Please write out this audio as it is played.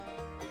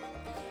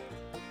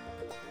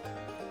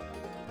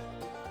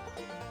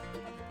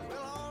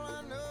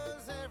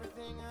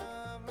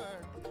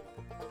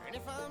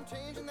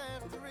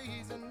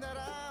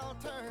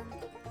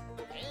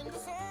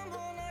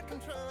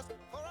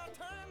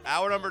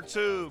Hour number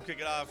 2, kick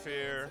it off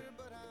here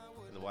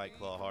in the White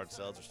Claw Hard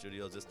Seltzer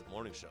Studios. It's the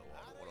Morning Show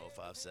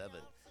on 105.7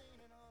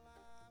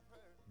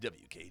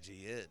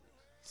 WKGN.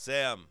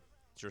 Sam,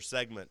 it's your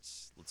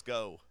segments. Let's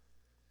go.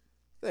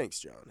 Thanks,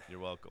 John. You're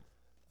welcome.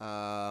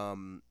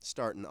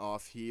 Starting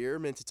off here,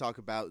 meant to talk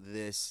about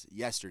this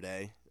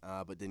yesterday,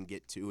 but didn't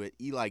get to it.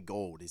 Eli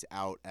Gold is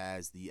out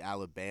as the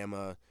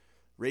Alabama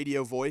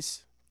radio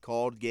voice.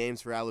 Called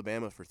games for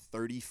Alabama for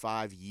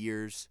 35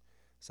 years.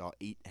 Saw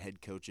 8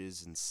 head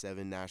coaches and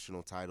 7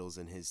 national titles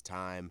in his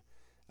time.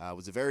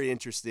 Was a very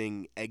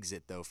interesting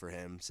exit, though, for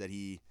him. Said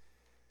he,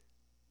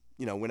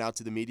 went out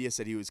to the media,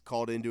 said he was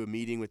called into a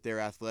meeting with their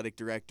athletic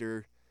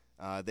director.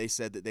 They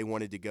said that they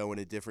wanted to go in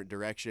a different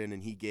direction,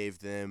 and he gave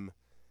them,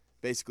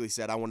 basically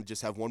said, I want to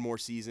just have one more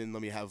season.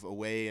 Let me have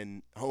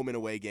home and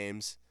away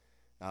games,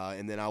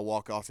 and then I'll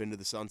walk off into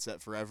the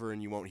sunset forever,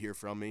 and you won't hear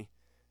from me.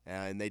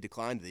 And they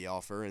declined the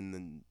offer, and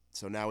then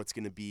so now it's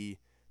going to be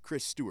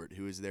Chris Stewart,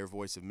 who is their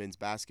voice of men's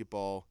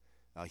basketball.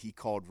 He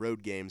called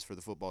road games for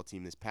the football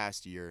team this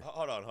past year.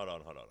 Hold on.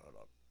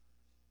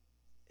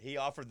 He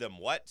offered them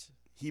what?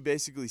 He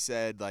basically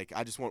said,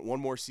 I just want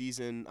one more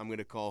season. I'm going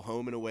to call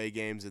home and away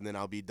games, and then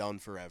I'll be done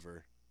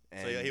forever.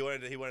 And so he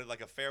wanted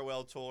like a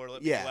farewell tour,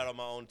 let me go out on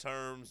my own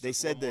terms. They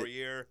said one more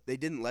year. They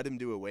didn't let him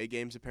do away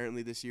games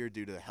apparently this year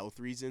due to health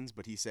reasons,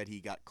 but he said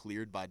he got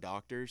cleared by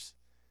doctors.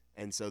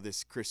 And so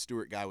this Chris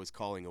Stewart guy was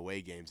calling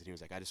away games, and he was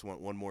like, I just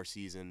want one more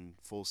season,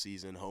 full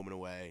season, home and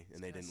away,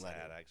 and they didn't let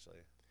him.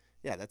 Actually.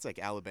 Yeah, that's like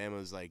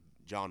Alabama's like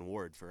John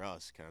Ward for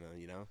us, kind of,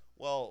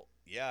 Well,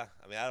 yeah.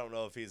 I mean, I don't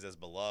know if he's as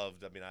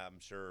beloved. I mean, I'm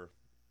sure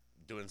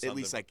doing something. At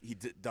least he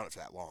done it for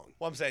that long.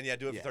 Well, I'm saying,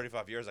 do it for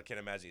 35 years. I can't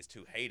imagine he's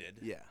too hated.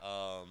 Yeah.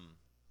 Of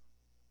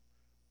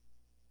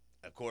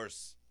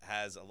course,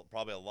 has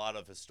probably a lot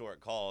of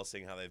historic calls,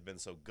 seeing how they've been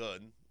so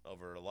good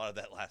over a lot of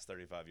that last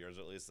 35 years,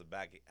 or at least the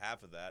back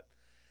half of that.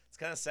 It's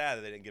kind of sad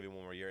that they didn't give him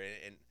one more year.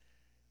 And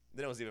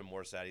then it was even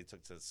more sad he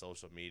took to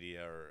social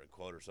media or a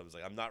quote or something. It's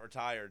like, I'm not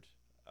retired.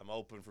 I'm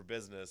open for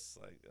business.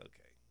 Like,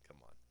 okay, come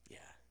on. Yeah.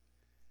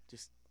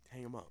 Just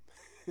hang him up.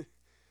 But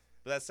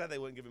that's sad they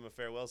wouldn't give him a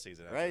farewell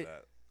season after right?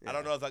 that. Yeah. I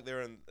don't know if they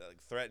were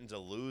threatened to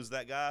lose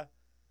that guy.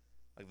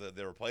 Like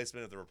the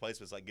replacement, if the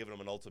replacement's like giving him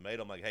an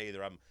ultimatum, like, hey,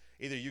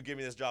 either you give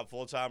me this job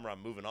full time or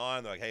I'm moving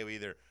on. They're like, hey,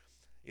 either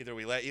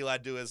we let Eli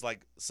do his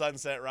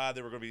sunset ride,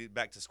 then we're going to be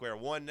back to square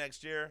one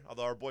next year.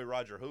 Although our boy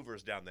Roger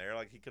Hoover's down there,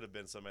 he could have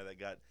been somebody that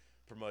got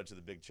promoted to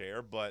the big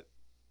chair. But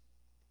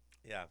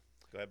yeah,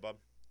 go ahead, Bob.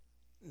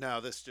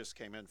 No, this just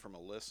came in from a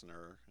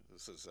listener.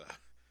 This is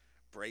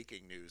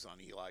breaking news on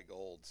Eli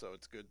Gold. So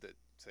it's good that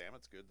Sam,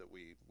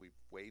 we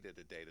waited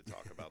a day to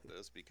talk about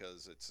this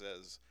because it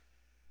says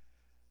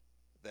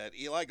that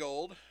Eli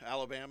Gold,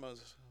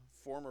 Alabama's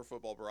former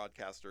football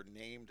broadcaster,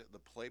 named the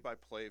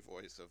play-by-play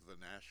voice of the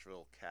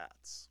Nashville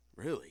Cats.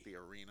 Really? The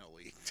Arena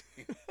League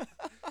team.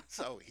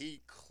 So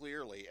he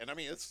clearly, and I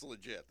mean, it's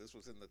legit. This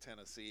was in the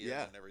Tennessee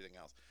and everything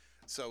else.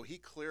 So he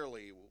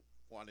clearly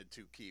wanted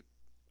to keep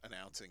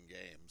announcing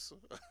games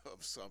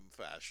of some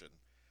fashion.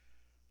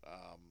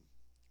 Oh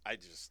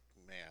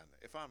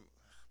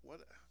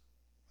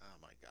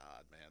my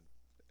God, man.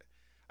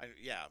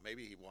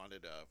 Maybe he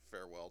wanted a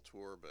farewell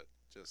tour, but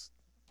just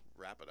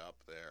wrap it up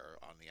there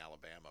on the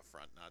Alabama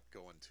front, not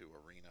going to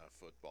arena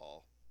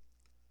football.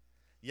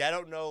 Yeah, I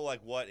don't know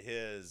what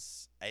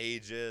his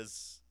age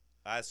is.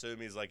 I assume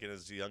he's in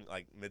his young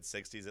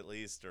mid-60s at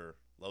least, or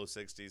low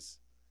 60s.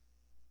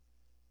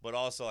 But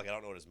also I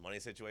don't know what his money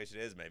situation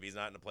is. Maybe he's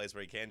not in a place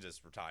where he can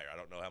just retire. I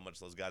don't know how much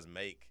those guys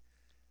make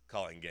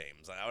calling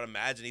games. I would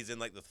imagine he's in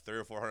the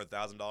 $300,000 or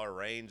 $400,000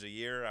 range a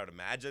year. I would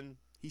imagine.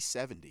 He's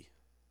 70.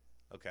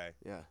 Okay.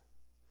 Yeah.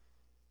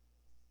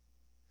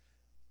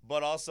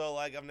 But also,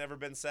 I've never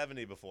been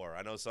 70 before.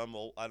 I know some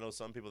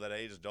people that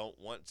age don't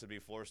want to be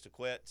forced to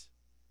quit,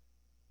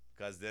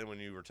 because then when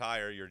you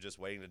retire, you're just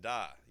waiting to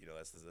die.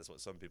 That's what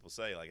some people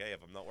say. Hey,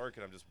 if I'm not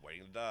working, I'm just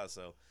waiting to die.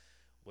 So,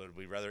 would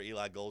we rather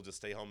Eli Gold just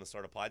stay home and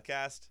start a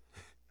podcast?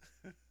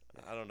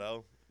 I don't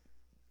know.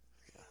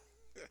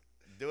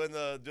 Doing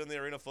the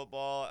arena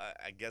football,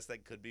 I guess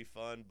that could be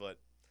fun, but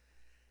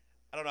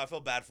I don't know. I feel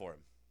bad for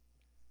him.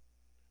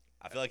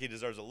 I feel like he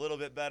deserves a little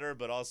bit better,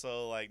 but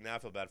also now I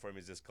feel bad for him.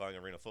 He's just calling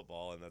arena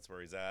football, and that's where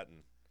he's at.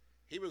 And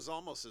he was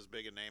almost as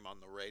big a name on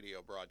the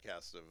radio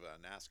broadcast of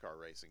NASCAR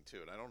racing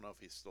too. And I don't know if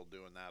he's still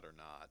doing that or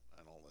not.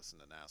 I don't listen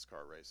to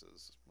NASCAR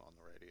races on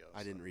the radio.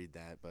 I didn't read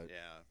that, but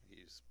yeah,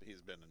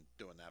 he's been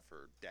doing that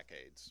for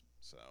decades.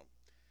 So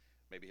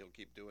maybe he'll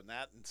keep doing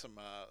that and some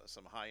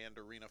high end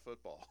arena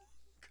football.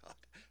 God,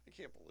 I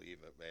can't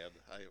believe it, man.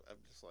 I'm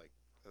just like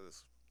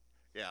this.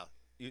 Yeah.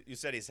 You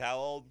said he's how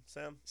old,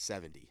 Sam?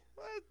 70.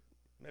 What?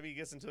 Maybe he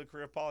gets into a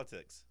career of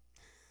politics.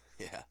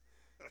 Yeah.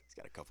 He's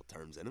got a couple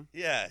terms in him.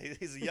 Yeah,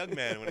 he's a young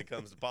man when it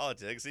comes to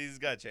politics. He's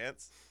got a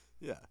chance.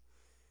 Yeah.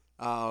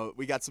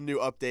 We got some new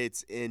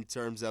updates in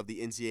terms of the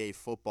NCAA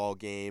football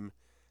game.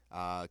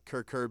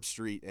 Kirk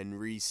Herbstreit and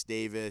Reese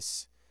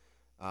Davis,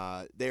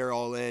 they're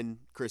all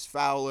in. Chris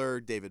Fowler,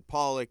 David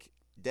Pollock,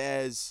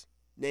 Dez,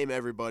 name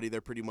everybody. They're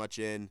pretty much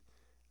in.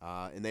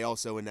 And they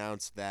also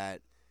announced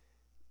that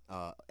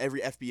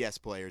every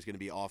FBS player is going to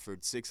be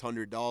offered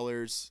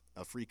 $600,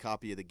 a free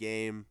copy of the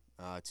game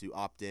to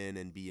opt in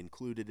and be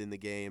included in the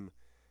game.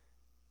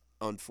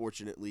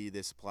 Unfortunately,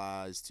 this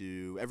applies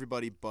to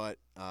everybody but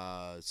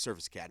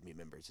Service Academy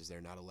members, as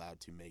they're not allowed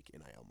to make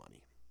NIL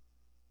money.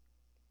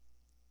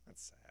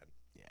 That's sad.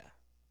 Yeah.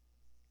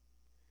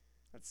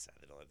 That's sad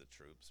they don't let the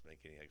troops make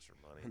any extra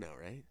money. I know,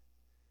 right?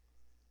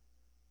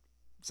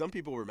 Some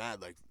people were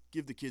mad, like,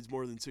 give the kids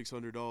more than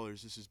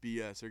 $600. This is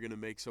BS. They're going to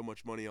make so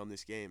much money on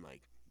this game.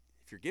 Like,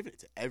 if you're giving it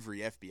to every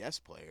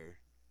FBS player,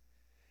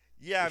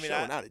 yeah, you're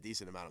showing out a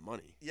decent amount of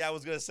money. Yeah, I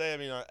was going to say, I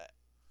mean,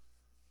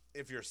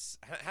 if you're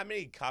 – how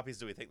many copies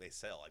do we think they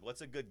sell? Like,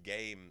 what's a good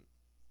game?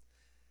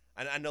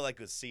 I know, like,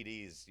 with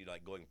CDs, you know,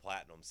 like going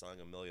platinum, selling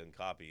 1 million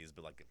copies,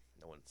 but, like,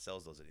 no one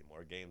sells those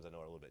anymore. Games, I know,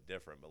 are a little bit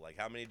different. But, like,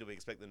 how many do we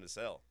expect them to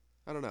sell?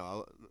 I don't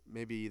know.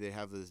 Maybe they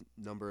have the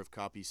number of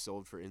copies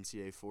sold for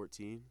NCAA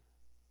 14.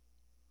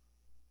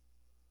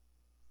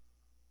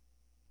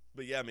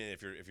 But yeah, I mean,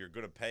 if you're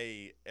going to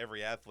pay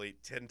every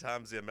athlete 10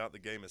 times the amount the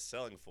game is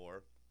selling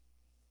for,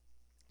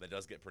 that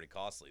does get pretty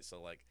costly.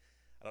 So, like,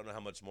 I don't know how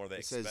much more they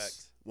expect.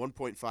 Says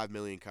 1.5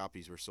 million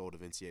copies were sold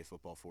of NCAA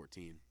Football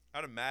 14.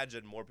 I'd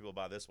imagine more people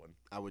buy this one.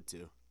 I would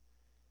too.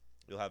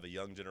 You'll have a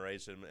young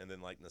generation, and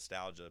then, like,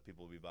 nostalgia,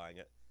 people will be buying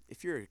it.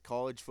 If you're a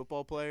college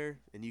football player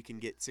and you can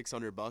get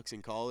 $600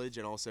 in college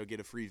and also get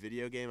a free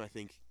video game, I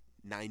think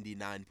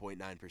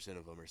 99.9%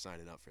 of them are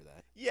signing up for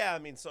that. Yeah, I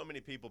mean, so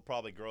many people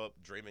probably grow up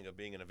dreaming of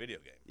being in a video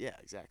game. Yeah,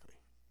 exactly.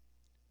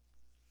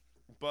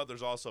 But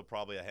there's also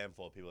probably a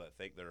handful of people that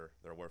think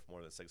they're worth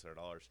more than $600.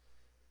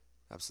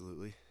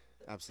 Absolutely.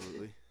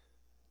 Absolutely.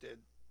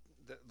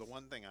 The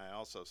one thing I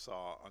also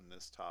saw on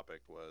this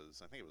topic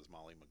was, I think it was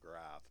Molly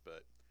McGrath,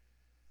 but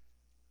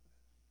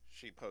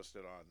she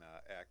posted on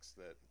X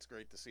that it's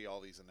great to see all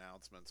these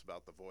announcements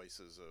about the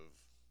voices of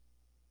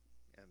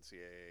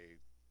NCAA,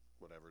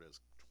 whatever it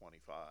is,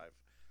 25.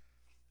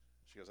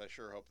 She goes, I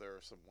sure hope there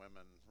are some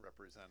women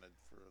represented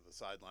for the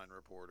sideline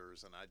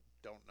reporters, and I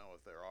don't know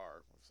if there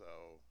are. So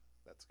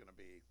that's going to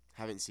be...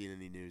 Haven't seen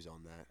any news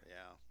on that.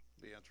 Yeah,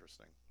 be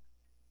interesting.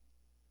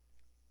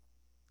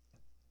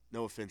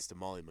 No offense to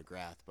Molly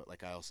McGrath, but,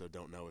 like, I also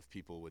don't know if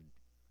people would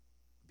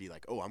be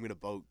like, oh, I'm going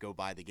to go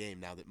buy the game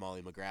now that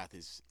Molly McGrath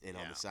is in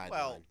on the sideline.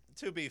 Well,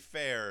 to be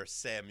fair,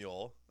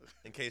 Samuel,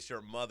 in case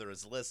your mother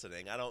is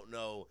listening, I don't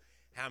know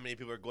how many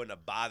people are going to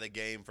buy the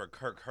game for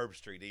Kirk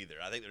Herbstreit either.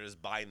 I think they're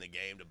just buying the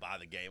game to buy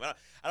the game. I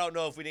don't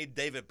know if we need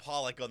David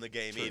Pollock on the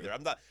game either.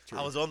 I'm not. True.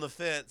 I was on the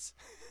fence.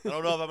 I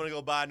don't know if I'm going to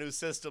go buy a new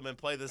system and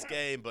play this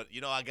game, but,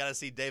 you know, I got to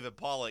see David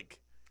Pollock.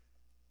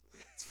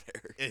 It's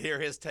fair. And hear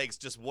his takes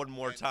just one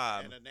more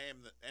time. And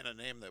a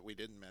name that we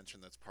didn't mention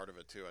that's part of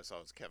it too. I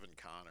saw was Kevin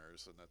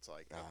Connors, and that's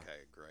like,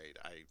 okay, great.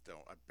 I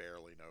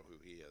barely know who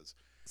he is.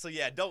 So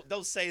yeah,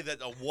 don't say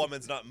that a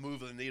woman's not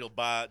moving the needle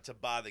to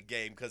buy the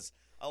game, because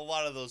a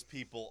lot of those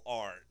people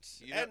aren't.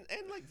 You know,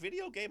 and like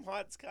video game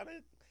hot's kind of,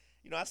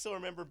 you know, I still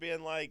remember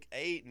being like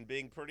 8 and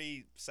being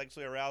pretty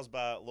sexually aroused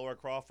by Lara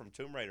Croft from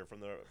Tomb Raider from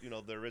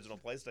the original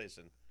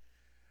PlayStation.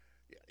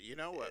 Yeah, you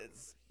know what? It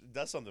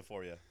does something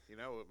for you. You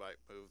know what might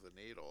move the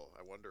needle?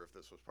 I wonder if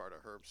this was part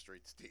of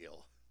Herbstreit's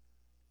deal.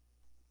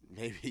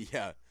 Maybe,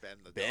 yeah. Ben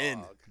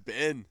dog.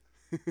 Ben.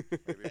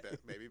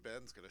 Maybe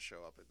Ben's going to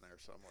show up in there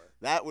somewhere.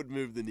 That would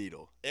move the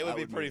needle. It would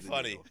be pretty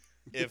funny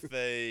if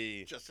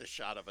they... Just a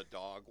shot of a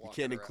dog walking You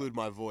can't around. include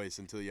my voice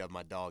until you have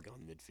my dog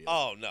on midfield.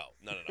 Oh, no.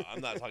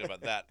 I'm not talking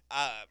about that.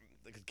 I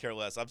could care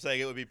less. I'm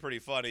saying it would be pretty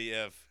funny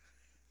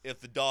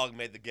if the dog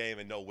made the game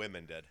and no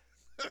women did.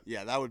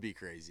 Yeah, that would be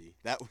crazy.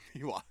 That would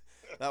be wild.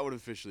 That would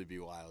officially be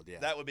wild, yeah.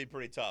 That would be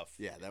pretty tough.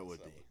 Yeah, that would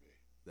be.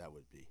 That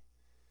would be.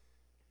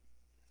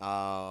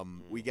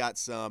 We got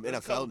some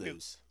NFL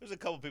news. There's a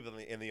couple people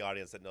in the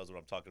audience that knows what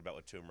I'm talking about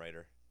with Tomb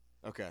Raider.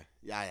 Okay.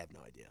 Yeah, I have no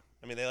idea.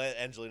 I mean, they let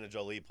Angelina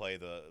Jolie play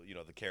the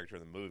character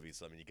in the movie,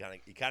 so I mean,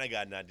 you kind of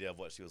got an idea of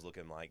what she was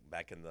looking like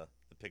back in the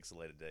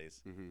pixelated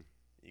days. Mm-hmm.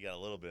 You got a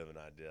little bit of an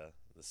idea.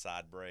 The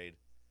side braid,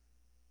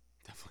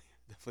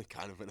 Definitely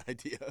kind of an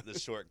idea. the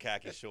short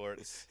khaki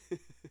shorts,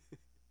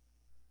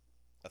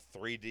 a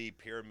 3D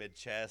pyramid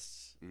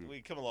chest. We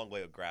come a long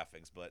way with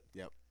graphics, but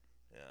Yep.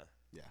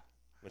 Yeah.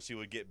 When she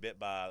would get bit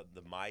by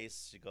the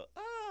mice, she'd go,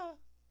 ah.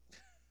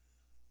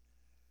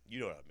 You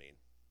know what I mean.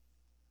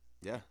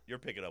 Yeah. You're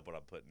picking up what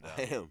I'm putting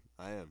down.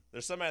 I am.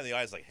 There's somebody in the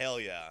audience like, hell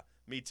yeah.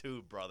 Me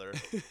too, brother.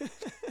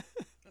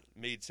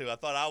 Me too. I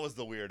thought I was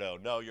the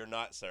weirdo. No, you're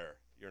not, sir.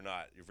 You're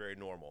not. You're very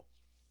normal.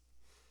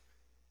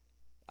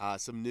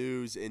 Some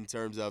news in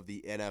terms of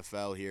the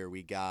NFL here.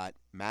 We got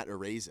Matt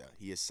Araiza.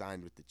 He is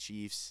signed with the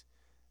Chiefs.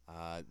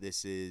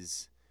 This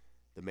is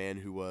the man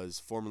who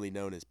was formerly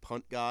known as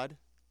Punt God.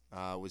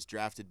 Was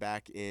drafted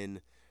back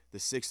in the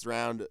 6th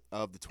round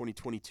of the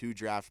 2022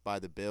 draft by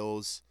the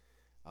Bills.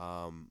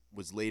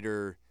 Was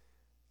later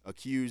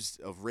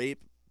accused of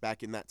rape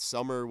back in that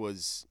summer,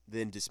 was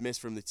then dismissed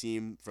from the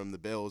team, from the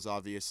Bills,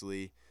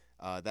 obviously.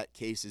 That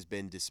case has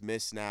been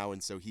dismissed now,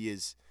 and so he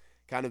has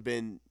kind of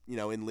been,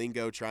 in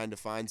lingo trying to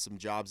find some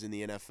jobs in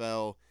the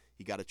NFL.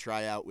 He got a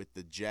tryout with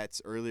the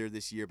Jets earlier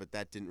this year, but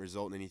that didn't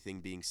result in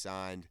anything being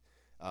signed.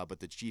 But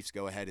the Chiefs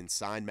go ahead and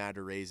sign Matt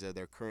Araiza.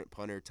 Their current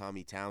punter,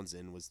 Tommy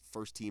Townsend, was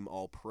first-team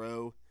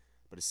All-Pro,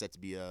 but is set to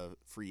be a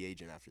free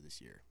agent after this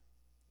year.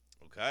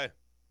 Okay.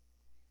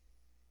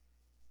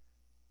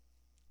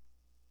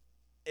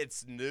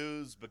 It's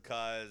news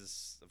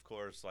because, of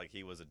course, like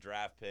he was a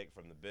draft pick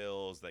from the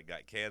Bills that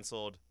got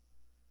canceled.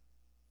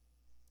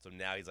 So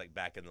now he's like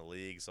back in the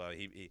league. So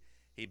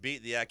he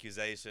beat the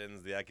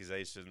accusations. The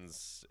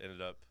accusations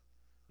ended up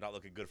not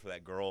looking good for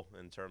that girl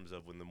in terms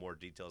of when the more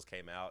details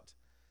came out.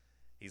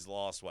 He's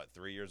lost,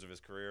 3 years of his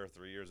career,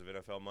 3 years of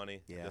NFL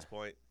money at this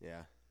point?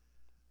 Yeah.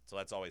 So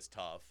that's always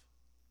tough.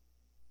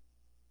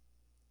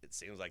 It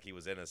seems like he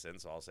was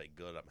innocent, so I'll say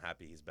good. I'm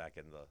happy he's back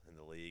in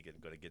the league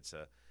and going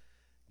to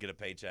get a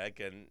paycheck.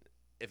 And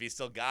if he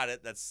still got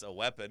it, that's a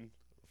weapon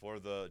for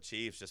the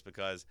Chiefs just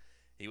because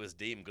he was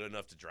deemed good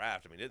enough to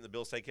draft. I mean, didn't the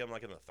Bills take him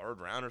like in the third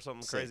round or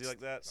something crazy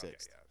like that?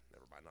 Sixth. Okay, yeah,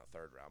 never mind, not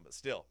third round, but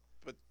still.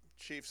 But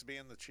Chiefs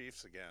being the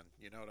Chiefs again,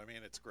 you know what I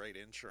mean? It's great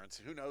insurance.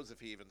 Who knows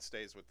if he even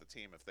stays with the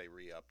team if they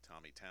re-up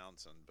Tommy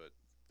Townsend, but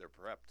they're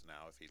prepped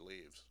now if he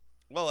leaves.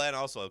 Well, and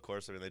also, of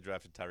course, I mean, they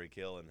drafted Tyreek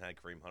Hill and had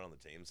Kareem Hunt on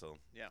the team, so.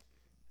 Yeah.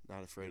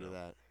 Not afraid of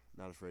that.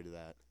 Not afraid of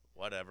that.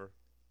 Whatever.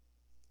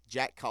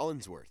 Jack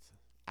Collinsworth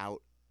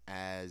out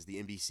as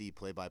the NBC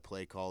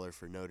play-by-play caller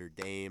for Notre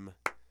Dame.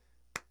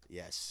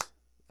 Yes,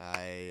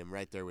 I am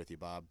right there with you,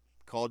 Bob.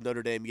 Called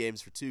Notre Dame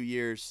games for 2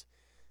 years.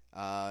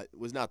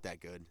 Was not that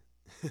good.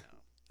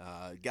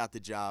 Got the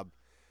job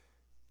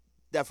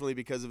definitely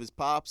because of his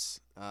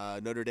pops.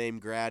 Notre Dame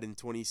grad in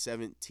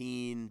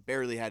 2017.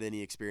 Barely had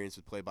any experience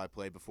with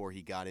play-by-play before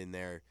he got in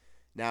there.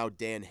 Now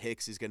Dan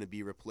Hicks is going to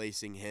be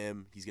replacing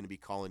him. He's going to be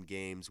calling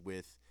games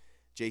with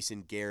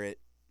Jason Garrett.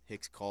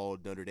 Hicks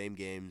called Notre Dame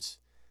games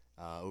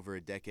over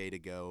a decade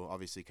ago,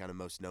 obviously kind of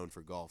most known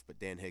for golf, but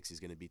Dan Hicks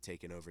is going to be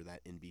taking over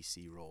that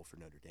NBC role for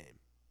Notre Dame.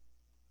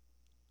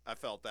 I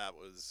felt that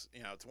was,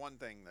 it's one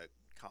thing that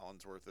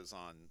Collinsworth is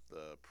on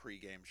the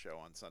pregame show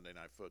on Sunday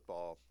Night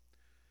Football.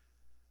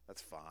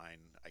 That's fine,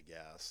 I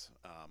guess.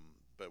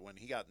 But when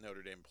he got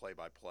Notre Dame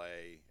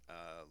play-by-play,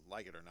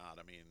 like it or not,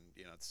 I mean,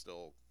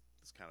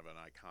 it's kind of an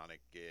iconic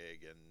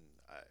gig, and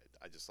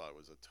I just thought it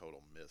was a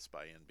total miss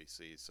by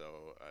NBC.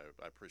 So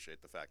I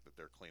appreciate the fact that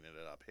they're cleaning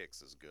it up.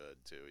 Hicks is good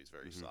too; he's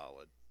very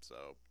solid.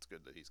 So it's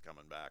good that he's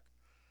coming back.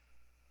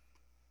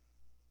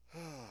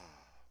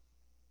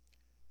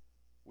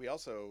 We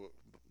also,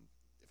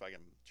 if I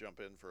can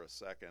jump in for a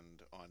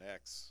second on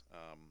X,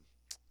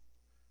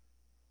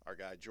 our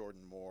guy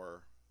Jordan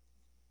Moore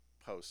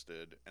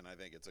posted, and I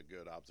think it's a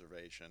good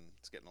observation.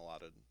 It's getting a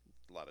lot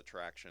of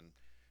traction.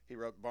 He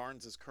wrote,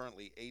 Barnes is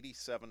currently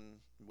 87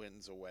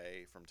 wins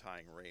away from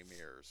tying Ray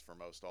Mears for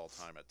most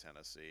all-time at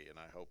Tennessee, and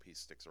I hope he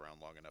sticks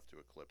around long enough to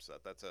eclipse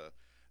that.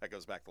 That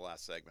goes back to the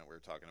last segment. We were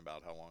talking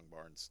about how long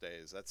Barnes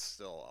stays. That's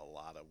still a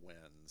lot of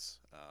wins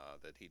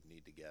that he'd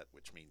need to get,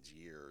 which means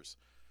years.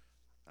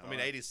 I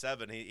mean,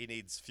 87, he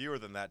needs fewer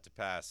than that to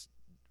pass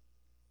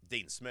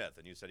Dean Smith,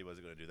 and you said he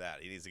wasn't going to do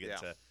that. He needs to get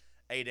to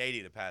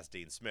 880 to pass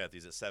Dean Smith.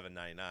 He's at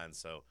 799,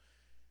 so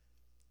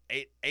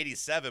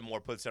 87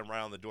 more puts him right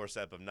on the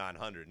doorstep of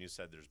 900, and you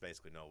said there's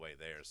basically no way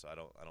there. So I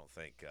don't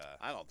think.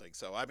 I don't think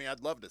so. I mean,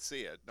 I'd love to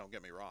see it. Don't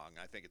get me wrong.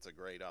 I think it's a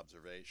great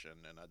observation,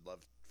 and I'd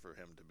love for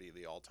him to be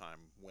the all-time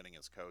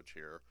winningest coach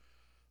here.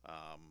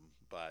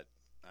 But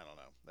I don't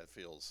know. That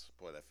feels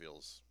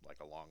like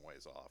a long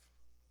ways off.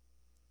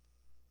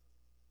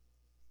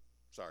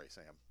 Sorry,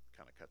 Sam.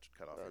 Kind of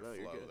cut off your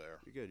flow there.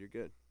 You're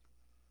good.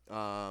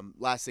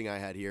 Last thing I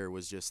had here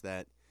was just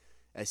that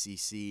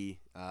SEC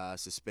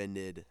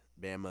suspended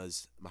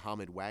Bama's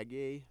Muhammad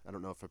Wague. I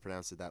don't know if I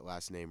pronounced that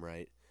last name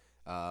right,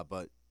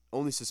 but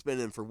only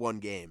suspended him for one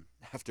game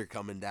after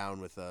coming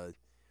down with a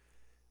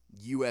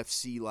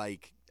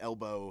UFC-like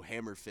elbow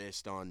hammer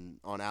fist on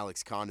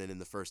Alex Condon in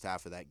the first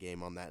half of that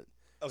game on that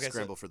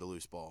scramble for the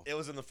loose ball. It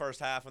was in the first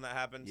half when that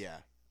happened? Yeah.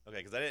 Okay,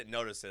 because I didn't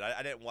notice it.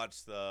 I didn't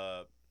watch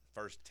the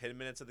first 10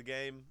 minutes of the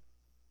game,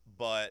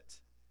 but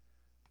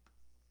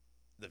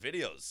the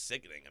video is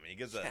sickening. I mean,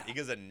 he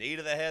gives a knee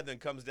to the head, then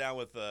comes down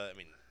with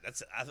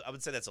I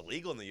would say that's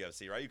illegal in the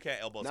UFC, right? You can't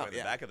elbow someone in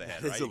the back of the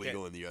head, right? It's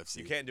illegal in the UFC.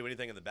 You can't do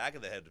anything in the back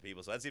of the head to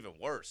people, so that's even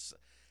worse.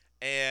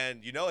 And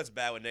it's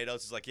bad when Nate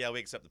Oates is like, yeah, we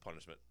accept the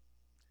punishment.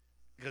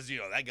 Because,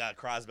 that guy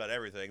cries about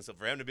everything. So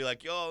for him to be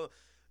like, oh,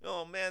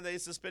 man, they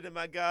suspended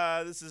my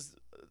guy. This is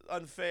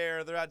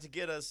unfair. They're out to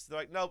get us. They're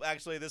like, nope,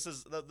 actually, this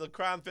is the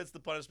crime fits the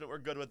punishment. We're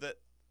good with it.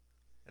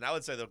 And I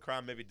would say the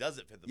crime maybe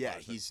doesn't fit the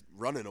punishment. Yeah, he's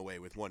running away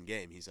with one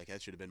game. He's like,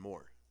 that should have been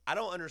more. I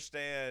don't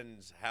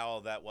understand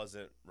how that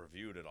wasn't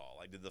reviewed at all.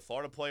 Like, did the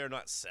Florida player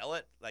not sell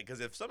it? Like, because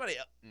if somebody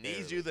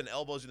knees you, then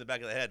elbows you in the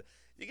back of the head,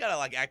 you got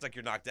to, act like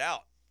you're knocked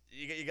out.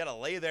 You got to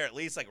lay there at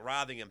least,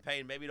 writhing in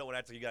pain. Maybe you don't want to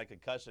act like you got a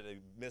concussion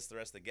and miss the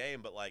rest of the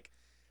game, but,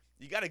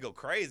 you got to go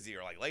crazy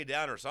or, lay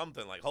down or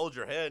something. Hold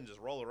your head and just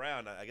roll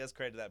around. I guess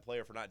credit to that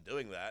player for not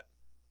doing that.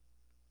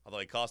 Although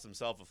he cost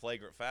himself a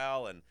flagrant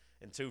foul and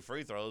 2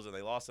 free throws, and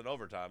they lost in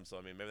overtime.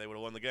 So, maybe they would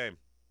have won the game.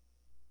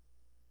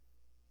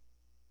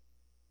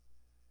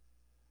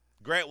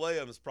 Grant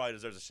Williams probably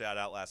deserves a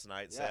shout-out last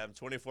night, Yeah. Sam.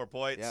 24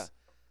 points, Yeah.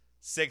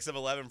 6 of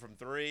 11 from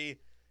 3.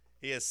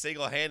 He is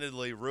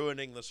single-handedly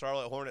ruining the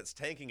Charlotte Hornets'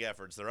 tanking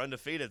efforts. They're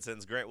undefeated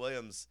since Grant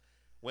Williams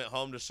went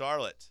home to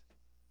Charlotte.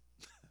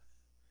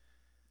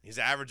 He's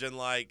averaging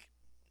like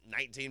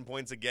 19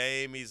 points a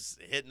game. He's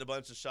hitting a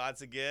bunch of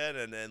shots again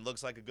and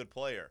looks like a good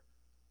player.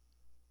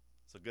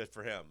 So good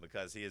for him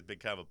because he has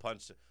become a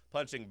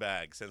punching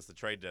bag since the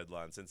trade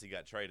deadline, since he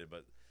got traded.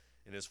 But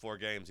in his 4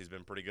 games, he's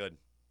been pretty good.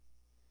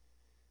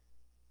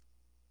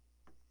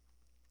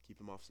 Keep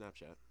him off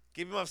Snapchat.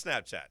 Keep him off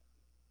Snapchat.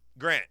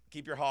 Grant,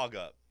 keep your hog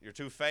up. You're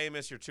too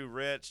famous. You're too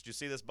rich. Did you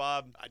see this,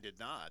 Bob? I did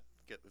not.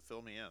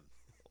 Fill me in.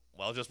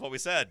 Well, just what we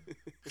said.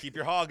 Keep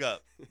your hog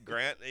up,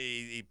 Grant.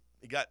 He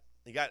got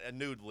a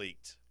nude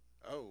leaked.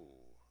 Oh,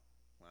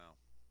 wow.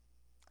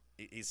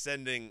 He's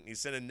sending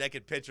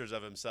naked pictures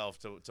of himself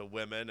to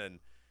women, and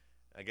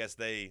I guess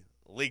they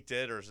leaked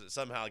it or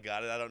somehow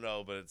got it. I don't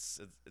know, but it's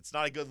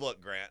not a good look,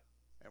 Grant.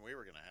 And we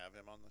were going to have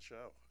him on the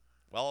show.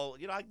 Well,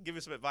 I can give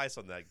you some advice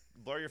on that.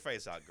 Blur your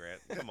face out, Grant.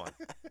 Come on.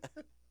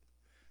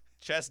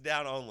 Chest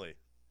down only.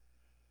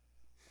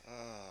 Oh,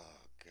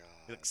 God.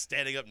 He's like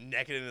standing up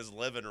naked in his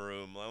living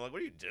room. I'm like,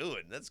 what are you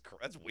doing? That's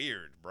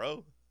weird,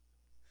 bro.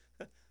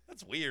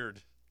 That's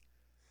weird.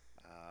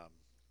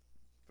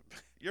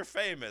 You're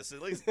famous.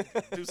 At least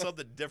do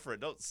something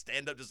different. Don't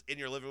stand up just in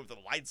your living room with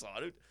the lights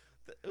on.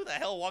 Who the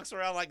hell walks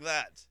around like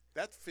that?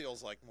 That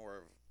feels like more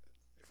of,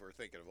 if we're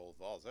thinking of old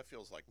Vols, that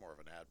feels like more of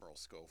an Admiral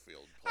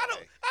Schofield play. I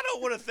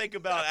don't want to think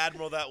about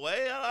Admiral that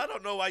way. I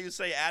don't know why you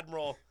say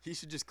Admiral. He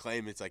should just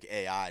claim it's like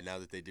AI now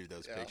that they do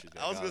those pictures.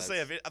 I was going to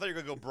say, I thought you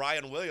were going to go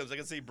Brian Williams. I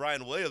can see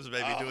Brian Williams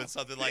maybe doing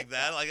something like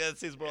that. Like that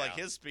seems more like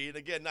his speed.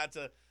 Again, not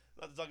to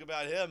talk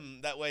about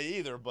him that way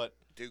either, but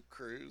Duke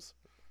Cruz.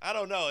 I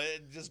don't know.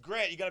 Just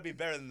Grant, you got to be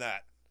better than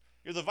that.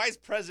 You're the vice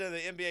president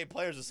of the NBA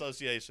Players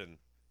Association.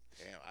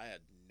 Damn, I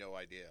had no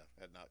idea.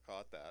 Had not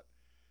caught that.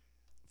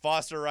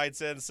 Foster writes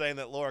in saying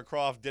that Laura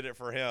Croft did it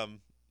for him.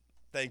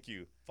 Thank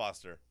you,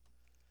 Foster.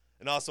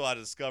 And also I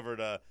discovered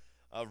a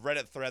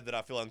Reddit thread that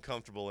I feel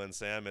uncomfortable in,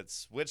 Sam.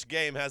 It's which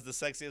game has the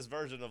sexiest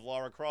version of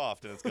Laura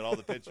Croft, and it's got all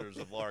the pictures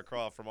of Laura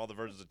Croft from all the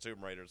versions of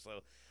Tomb Raider.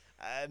 So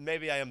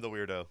maybe I am the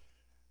weirdo.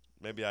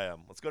 Maybe I am.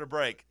 Let's go to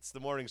break. It's the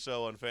morning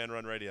show on Fan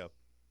Run Radio.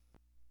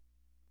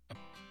 Well,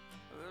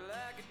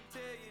 I can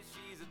tell you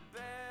she's a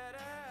bad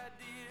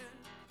idea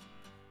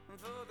for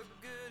the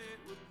good it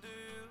would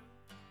do.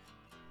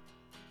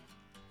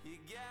 You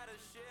got a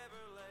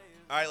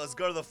Chevrolet. All right, let's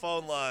go to the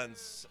phone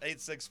lines.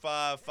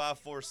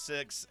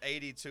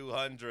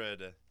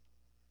 865-546-8200.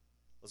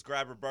 Let's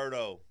grab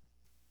Roberto.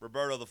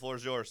 Roberto, the floor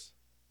is yours.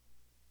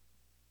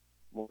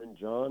 Morning,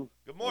 John.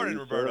 Good morning,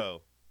 How are you,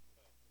 Roberto.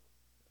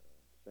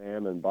 sir?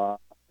 Sam and Bob.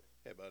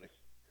 Hey, buddy.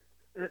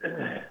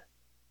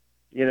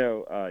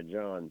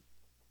 John,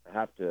 I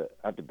have to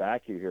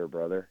back you here,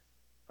 brother.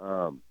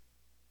 My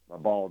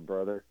bald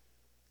brother.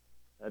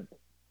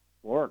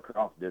 Laura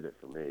Croft did it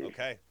for me.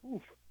 Okay.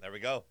 There we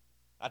go.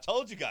 I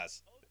told you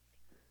guys.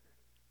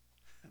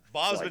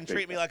 Bob's been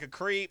treating me like a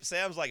creep.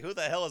 Sam's like, who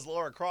the hell is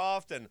Laura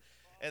Croft? And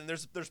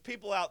there's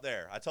people out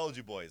there, I told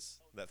you boys,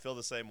 that feel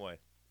the same way.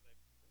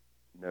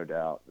 No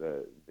doubt.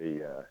 The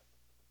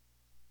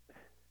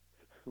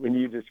when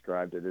you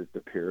described it as the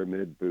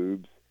pyramid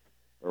boobs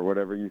or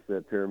whatever you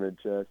said, pyramid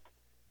chest,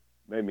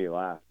 made me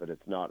laugh, but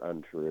it's not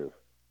untrue.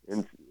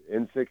 In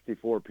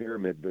 64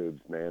 pyramid boobs,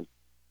 man.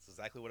 That's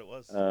exactly what it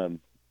was.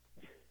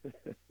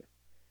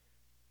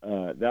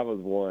 That was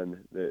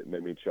one that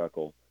made me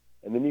chuckle.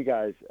 And then you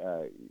guys,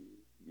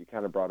 you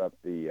kind of brought up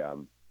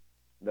the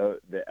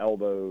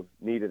elbow,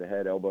 knee to the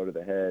head, elbow to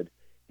the head.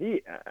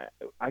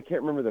 I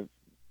can't remember the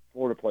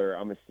Florida player.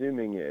 I'm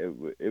assuming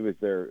it was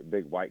their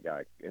big white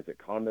guy. Is it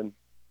Condon?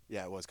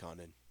 Yeah, it was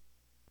Condon.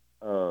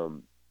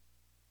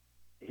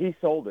 He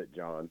sold it,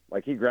 John.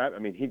 Like he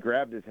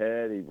grabbed his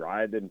head. He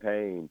writhed in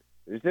pain.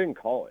 They just didn't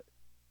call it.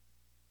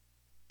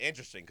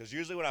 Interesting, because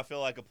usually when I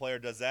feel like a player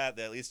does that,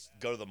 they at least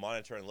go to the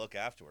monitor and look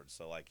afterwards.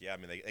 So,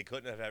 they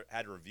couldn't have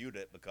had reviewed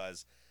it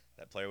because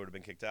that player would have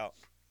been kicked out.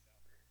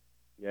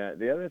 Yeah,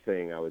 the other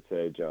thing I would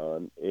say,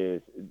 John,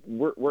 is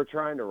we're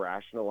trying to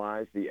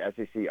rationalize the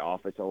SEC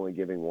office only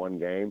giving one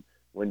game.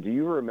 Do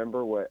you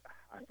remember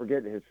I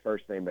forget his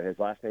first name, but his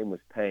last name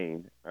was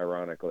Payne,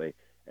 ironically,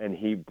 and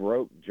he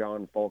broke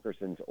John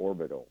Fulkerson's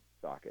orbital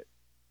socket.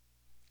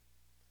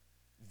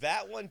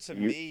 That one to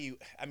me,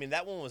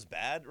 that one was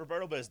bad,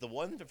 Roberto, but is the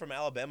one from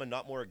Alabama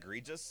not more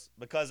egregious?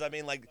 Because,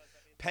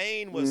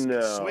 Payne was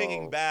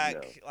swinging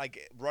back,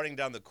 running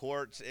down the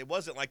court. It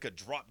wasn't like a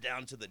drop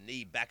down to the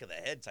knee, back of the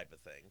head type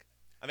of thing.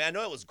 I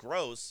know it was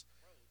gross,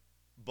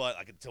 but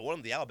to one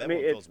of the Alabama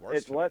one feels worse.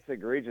 It's less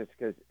egregious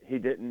because he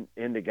didn't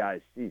end a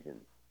guy's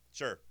season.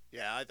 Sure.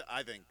 Yeah,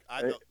 I think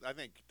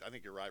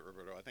you're right,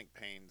 Roberto. I think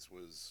Payne's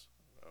was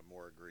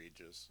more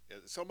egregious.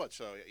 So much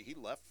so he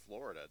left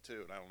Florida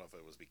too, and I don't know if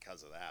it was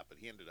because of that, but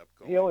he ended up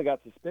going. He only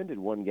got suspended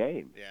one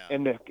game. Yeah.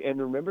 And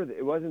remember,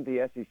 it wasn't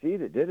the SEC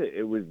that did it;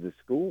 it was the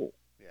school.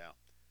 Yeah.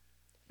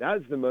 That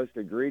is the most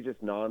egregious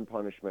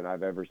non-punishment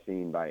I've ever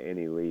seen by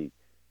any league.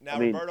 Now, I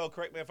mean, Roberto,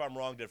 correct me if I'm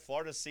wrong. Did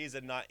Florida's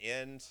season not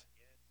end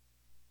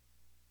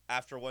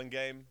after one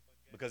game?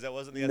 Because that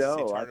wasn't the SEC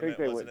no, I think tournament,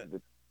 they wasn't went it? to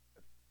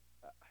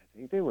the. I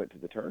think they went to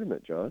the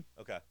tournament, John.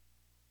 Okay.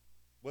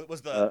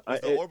 Was the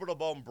It, orbital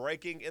bone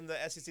breaking in the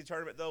SEC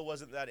tournament though?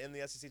 Wasn't that in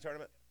the SEC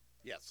tournament?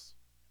 Yes.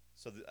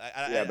 So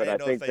yeah, I but I didn't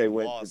know if think they they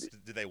went lost. to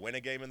Did they win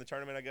a game in the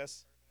tournament? I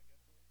guess.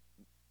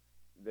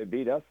 they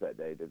beat us that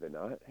day, did they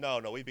not? No,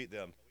 we beat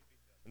them,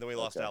 and then we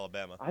lost to Okay.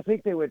 Alabama. I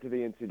think they went to the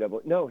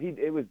NCAA. No,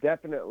 it was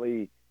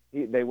definitely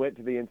they went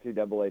to the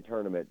NCAA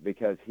tournament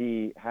because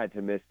he had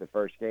to miss the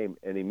first game,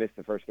 and he missed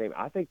the first game.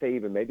 I think they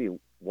even maybe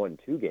won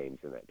 2 games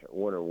in that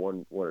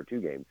one or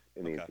 2 games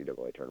in the Okay.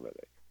 NCAA tournament.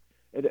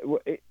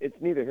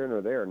 It's neither here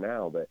nor there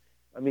now, but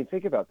I mean,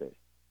 think about this: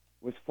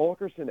 was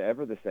Fulkerson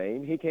ever the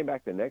same? He came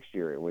back the next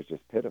year and was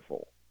just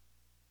pitiful.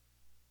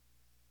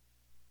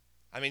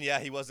 I mean, yeah,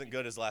 he wasn't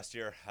good as last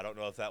year. I don't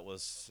know if that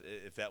was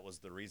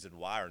the reason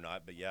why or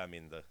not, but yeah, I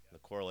mean the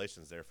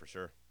correlation's there for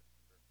sure.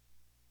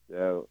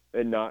 So,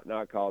 and not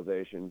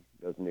causation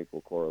doesn't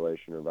equal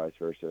correlation or vice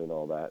versa and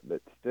all that.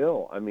 But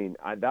still, I mean,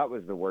 that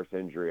was the worst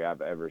injury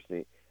I've ever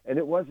seen. And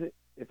it wasn't,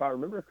 if I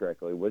remember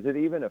correctly, was it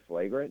even a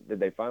flagrant? Did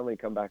they finally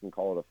come back and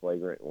call it a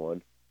flagrant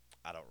one?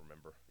 I don't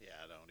remember. Yeah,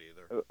 I don't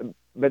either.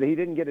 But he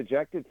didn't get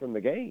ejected from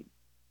the game.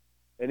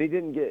 And he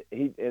didn't get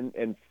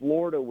and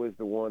Florida was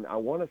the one. I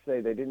want to say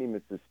they didn't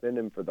even suspend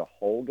him for the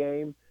whole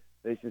game.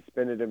 They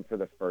suspended him for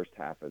the first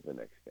half of the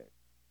next game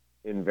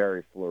in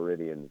very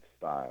Floridian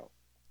style.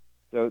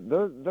 So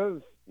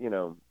those you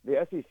know,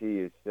 the SEC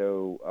is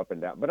so up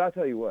and down. But I'll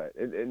tell you what,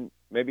 and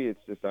maybe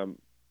it's just I'm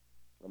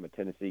a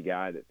Tennessee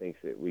guy that thinks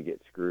that we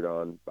get screwed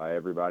on by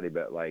everybody.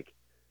 But like,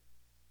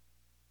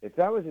 if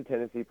that was a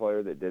Tennessee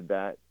player that did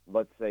that,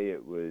 let's say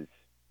it was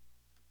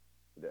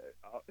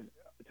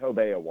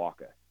Tobey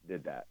Awaka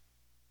did that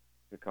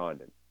to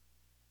Condon.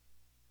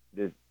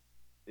 Is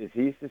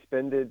he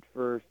suspended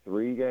for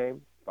 3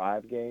 games,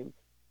 5 games?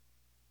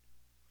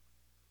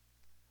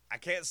 I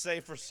can't say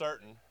for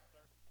certain.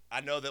 I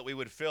know that we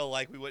would feel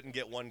like we wouldn't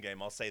get 1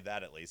 game. I'll say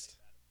that at least.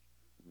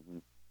 Mm-hmm.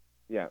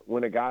 Yeah,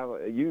 when a guy,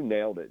 you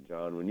nailed it,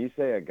 John. When you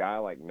say a guy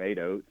like Nate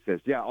Oates says,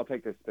 "Yeah, I'll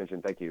take the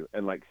suspension, thank you,"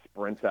 and like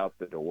sprints out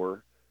the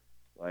door,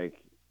 like,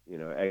 you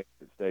know,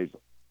 exit stage.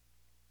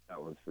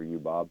 That one's for you,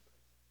 Bob.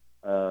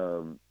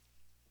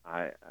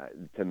 I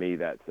to me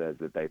that says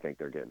that they think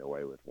they're getting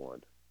away with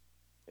 1,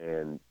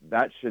 and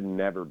that should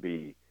never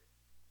be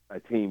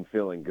a team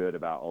feeling good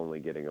about only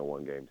getting a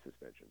 1-game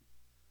suspension.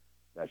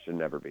 That should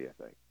never be a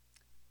thing.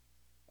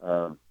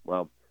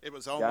 Well, It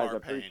was Omar guys, I Payne.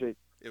 appreciate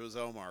It was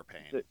Omar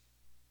Payne.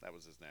 That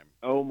was his name.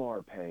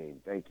 Omar Payne.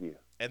 Thank you.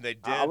 And they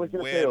I did was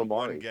gonna say win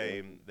Omari, 1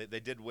 game. They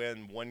did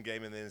win 1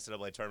 game in the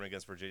NCAA tournament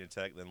against Virginia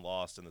Tech, then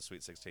lost in the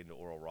Sweet 16 to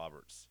Oral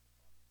Roberts.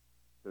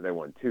 So they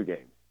won 2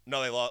 games.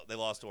 No, they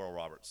lost to Oral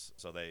Roberts,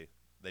 so they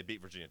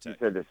beat Virginia You Tech.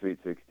 said the Sweet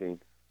 16.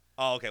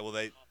 Oh, okay. Well,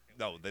 they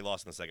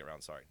lost in the second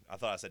round. Sorry, I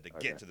thought I said to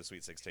Okay. get to the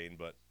Sweet 16,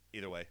 but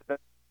either way,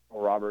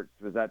 Roberts,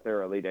 was that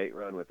their Elite 8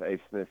 run with Ace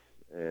Smith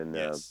and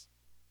yes,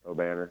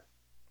 O'Banner?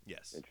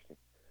 yes. Interesting.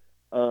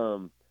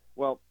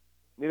 Well,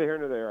 neither here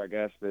nor there, I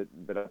guess,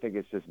 but I think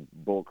it's just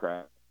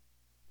bullcrap.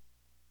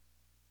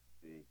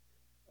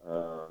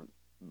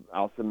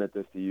 I'll submit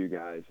this to you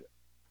guys.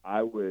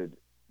 I would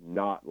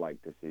not like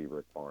to see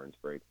Rick Barnes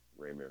break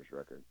Ray Mears'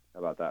 record. How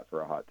about that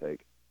for a hot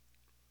take?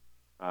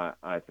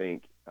 I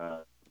think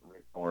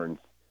Rick Barnes,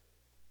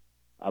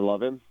 I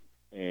love him,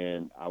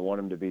 and I want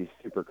him to be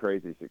super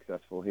crazy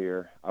successful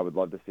here. I would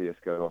love to see us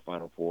go to a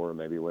Final Four and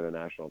maybe win a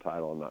national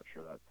title. I'm not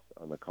sure that's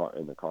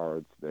in the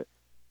cards, but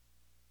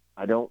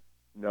I don't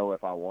know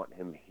if I want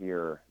him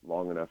here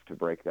long enough to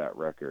break that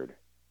record,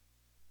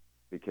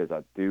 because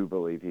I do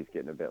believe he's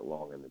getting a bit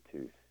long in the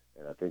tooth,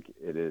 and I think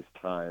it is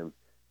time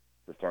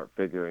to start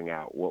figuring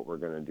out what we're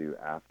going to do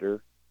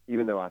after.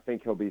 Even though I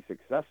think he'll be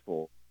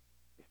successful,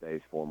 he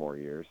stays 4 more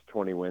years,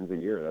 20 wins a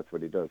year. That's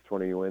what he does,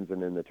 20 wins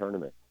and in the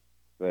tournament.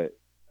 But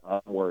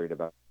I'm worried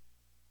about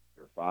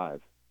year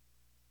 5.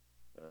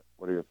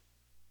 What are your?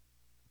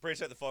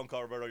 Appreciate the phone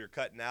call, Roberto. You're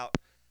cutting out.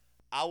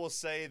 I will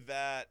say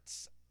that.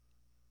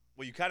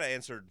 Well, you kind of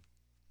answered.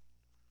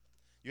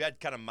 You had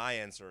kind of my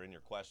answer in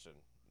your question.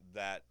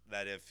 That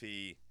if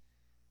he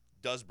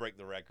does break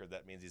the record,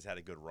 that means he's had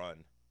a good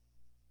run.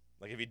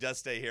 Like if he does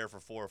stay here for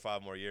 4 or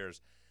 5 more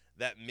years,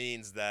 that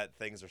means that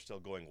things are still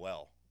going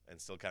well and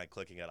still kind of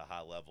clicking at a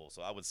high level.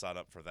 So I would sign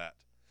up for that.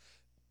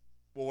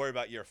 We'll worry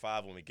about year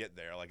 5 when we get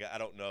there. Like I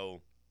don't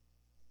know,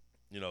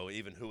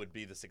 even who would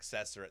be the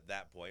successor at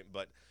that point.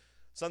 But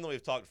something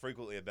we've talked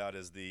frequently about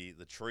is the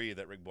tree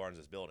that Rick Barnes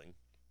is building.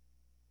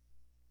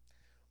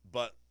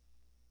 But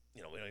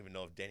we don't even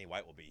know if Danny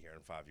White will be here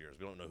in 5 years.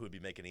 We don't know who would be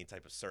making any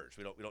type of search.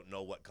 We don't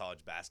know what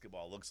college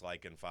basketball looks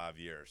like in 5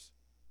 years.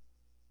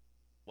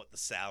 What the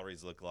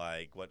salaries look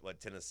like, what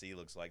Tennessee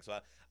looks like. So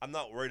I'm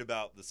not worried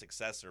about the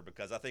successor,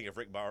 because I think if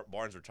Rick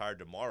Barnes retired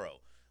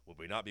tomorrow, would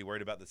we not be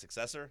worried about the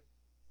successor?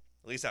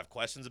 At least have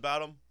questions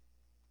about him?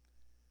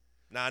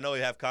 Now, I know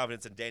you have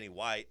confidence in Danny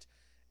White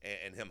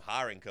and him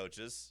hiring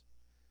coaches,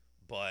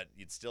 but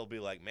you'd still be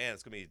like, man,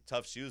 it's going to be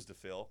tough shoes to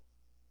fill.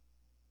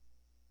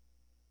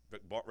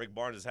 Rick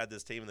Barnes has had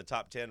this team in the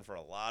top 10 for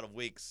a lot of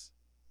weeks.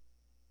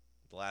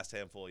 The last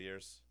handful of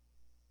years.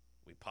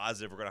 We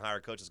positive we're going to hire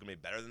a coach that's going to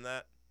be better than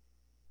that.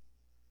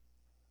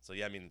 So,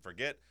 yeah, I mean,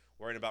 forget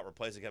worrying about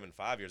replacing him in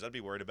 5 years. I'd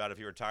be worried about if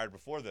he retired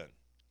before then,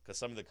 because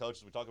some of the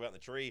coaches we talk about in the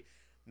tree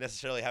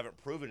necessarily haven't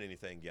proven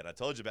anything yet. I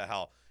told you about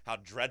how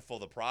dreadful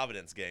the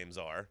Providence games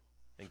are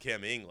in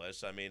Kim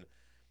English. I mean,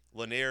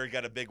 Lanier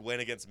got a big win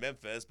against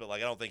Memphis, but,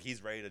 like, I don't think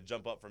he's ready to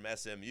jump up from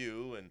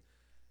SMU and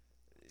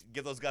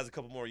give those guys a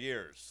couple more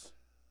years.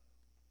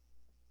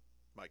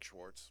 Mike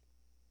Schwartz.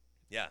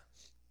 Yeah.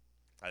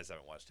 I just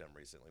haven't watched him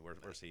recently.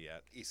 Where's he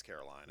at? East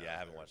Carolina. Yeah, I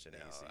haven't watched any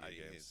ECU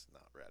games. He's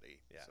not ready.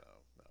 Yeah. So,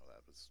 no,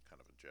 that was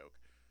kind of a joke.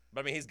 But,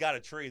 I mean, he's got a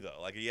tree,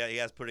 though. Like, yeah, he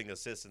has putting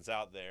assistants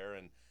out there,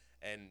 and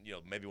you know,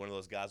 maybe one of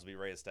those guys will be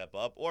ready to step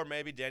up. Or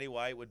maybe Danny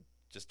White would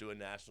just do a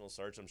national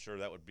search. I'm sure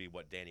that would be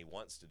what Danny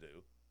wants to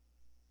do.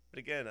 But,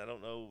 again, I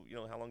don't know, you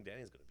know, how long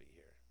Danny's going to be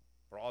here.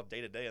 We're all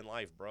day-to-day in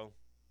life, bro.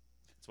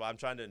 That's why I'm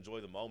trying to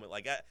enjoy the moment.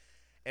 Like,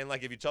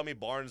 if you tell me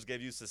Barnes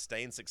gave you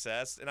sustained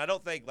success, and I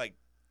don't think, like,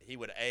 he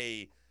would,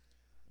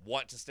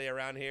 want to stay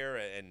around here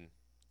and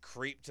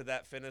creep to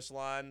that finish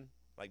line.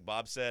 Like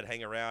Bob said,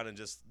 hang around and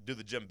just do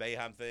the Jim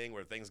Boeheim thing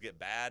where things get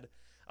bad.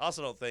 I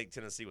also don't think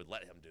Tennessee would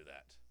let him do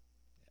that.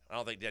 I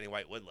don't think Danny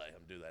White would let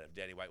him do that if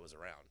Danny White was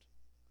around.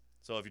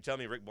 So if you tell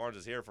me Rick Barnes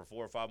is here for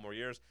 4 or 5 more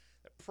years,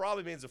 that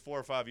probably means the 4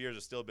 or 5 years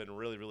has still been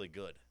really, really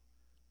good.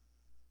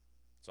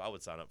 So I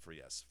would sign up for,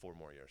 4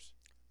 more years.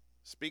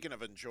 Speaking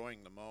of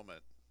enjoying the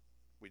moment,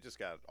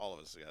 all of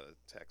us got a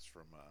text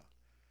from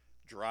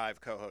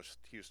Drive co-host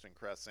Houston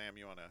Crest. Sam,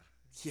 you want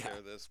to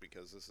share this?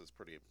 Because this is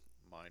pretty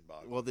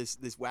mind-boggling. Well, this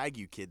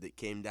Wague kid that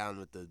came down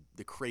with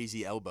the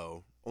crazy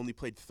elbow only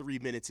played 3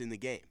 minutes in the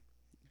game.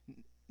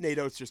 Nate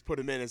Oates just put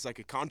him in as like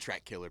a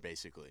contract killer,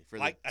 basically, for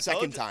the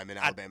second time in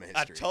Alabama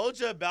history. I told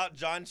you about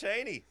John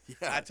Chaney.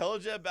 Yeah. I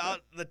told you about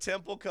the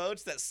Temple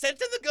coach that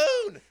sent in the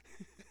goon.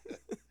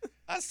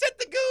 I sent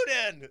the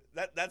goon in.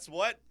 That's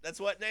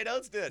what Nate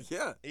Oates did.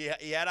 Yeah.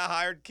 He had a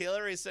hired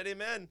killer. He sent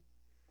him in.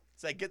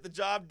 Said, get the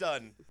job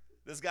done.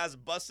 This guy's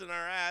busting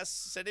our ass.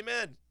 Send him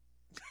in.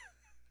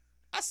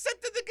 I sent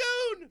in the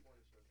goon.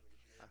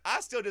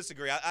 I still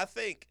disagree. I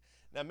think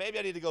now maybe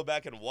I need to go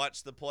back and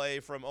watch the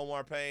play from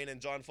Omar Payne and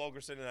John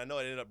Fulkerson, and I know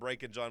it ended up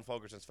breaking John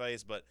Fulkerson's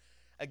face, but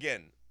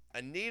again,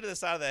 a knee to the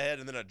side of the head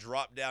and then a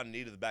drop down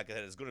knee to the back of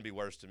the head is going to be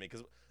worse to me,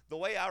 because the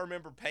way I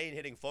remember Payne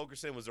hitting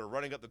Fulkerson was they're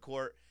running up the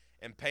court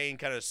and Payne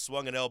kind of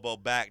swung an elbow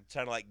back,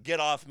 trying to like get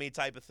off me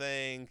type of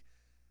thing,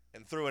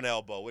 and threw an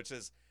elbow, which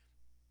is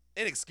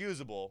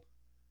inexcusable,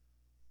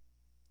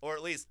 or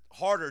at least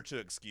harder to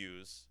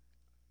excuse.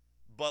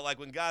 But, like,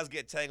 when guys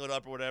get tangled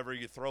up or whatever,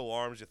 you throw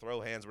arms, you throw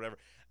hands, whatever.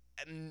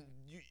 And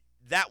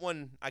that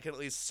one I can at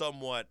least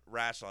somewhat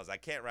rationalize. I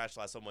can't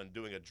rationalize someone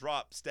doing a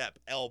drop, step,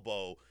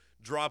 elbow,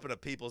 dropping a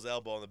people's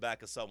elbow on the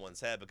back of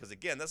someone's head because,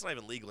 again, that's not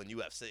even legal in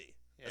UFC.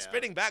 Yeah. A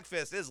spinning back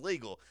fist is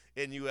legal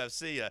in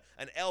UFC.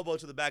 An elbow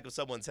to the back of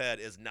someone's head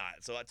is not.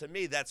 So, to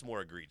me, that's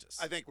more egregious.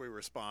 I think we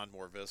respond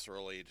more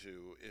viscerally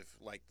to if,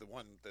 like, the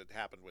one that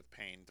happened with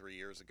Payne 3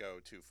 years ago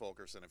to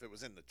Fulkerson, if it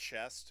was in the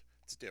chest,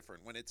 it's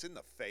different. When it's in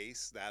the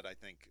face, that I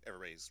think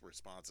everybody's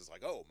response is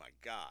like, "Oh my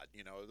God!"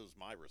 You know, that was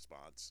my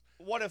response.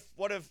 What if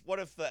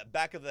the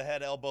back of the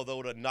head elbow though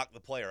would have knocked the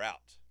player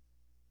out?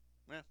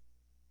 Yeah.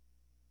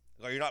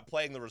 Are you not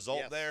playing the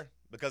result there?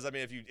 Because I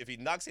mean, if he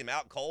knocks him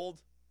out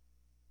cold,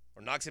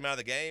 or knocks him out of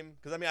the game,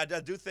 because I mean, I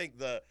do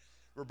think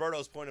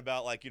Roberto's point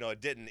about like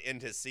it didn't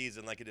end his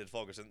season like it did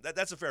Fulkerson.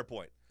 That's a fair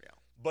point. Yeah.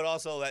 But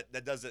also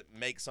that doesn't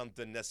make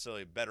something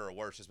necessarily better or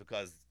worse just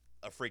because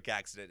a freak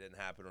accident didn't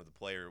happen or the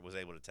player was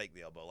able to take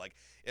the elbow. Like,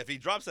 if he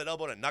drops that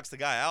elbow and it knocks the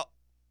guy out,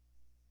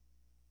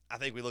 I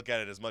think we look at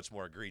it as much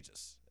more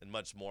egregious and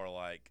much more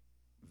like,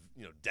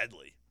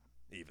 deadly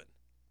even.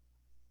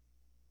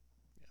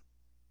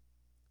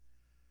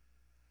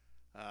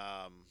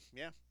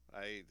 Yeah.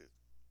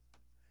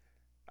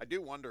 I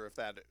do wonder if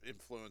that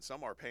influenced.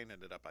 Omar Payne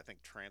ended up, I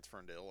think,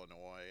 transferring to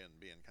Illinois and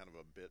being kind of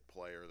a bit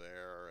player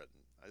there. And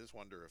I just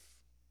wonder if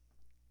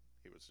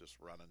he was just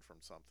running from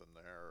something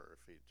there or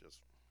if he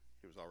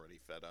was already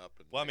fed up.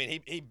 Well, I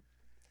mean,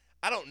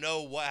 I don't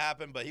know what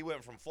happened, but he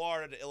went from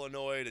Florida to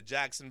Illinois to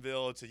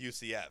Jacksonville to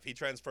UCF. He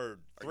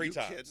transferred 3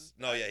 times. Kidding?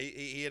 No, yeah,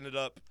 he ended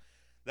up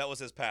 – that was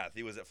his path.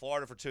 He was at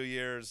Florida for 2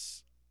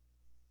 years,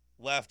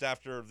 left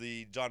after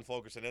the John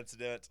Fulkerson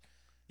incident.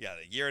 Yeah,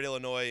 a year at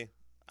Illinois,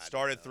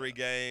 started 3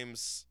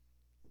 games.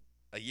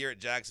 A year at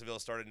Jacksonville,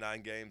 started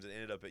 9 games, and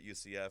ended up at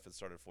UCF and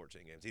started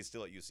 14 games. He's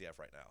still at UCF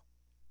right now.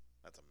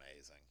 That's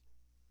amazing.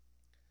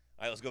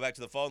 All right, let's go back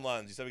to the phone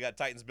lines. You said we got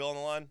Titans Bill on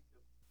the line?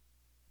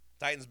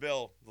 Titans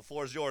Bill, the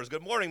floor is yours.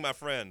 Good morning, my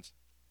friend.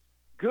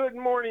 Good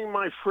morning,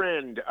 my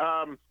friend.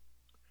 I'll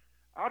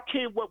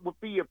tell you what would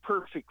be a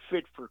perfect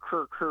fit for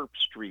Kirk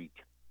Herbstreit.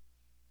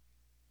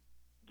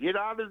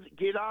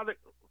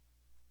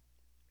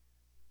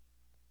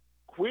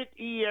 Quit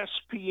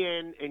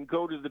ESPN and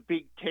go to the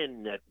Big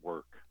Ten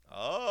network.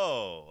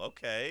 Oh,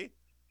 okay.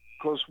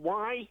 Because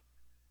why?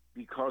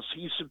 Because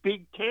he's a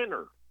Big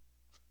Tenner.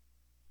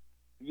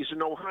 He's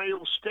an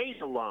Ohio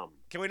State alum.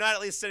 Can we not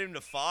at least send him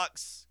to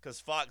Fox? Because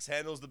Fox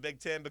handles the Big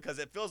Ten. Because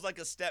it feels like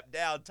a step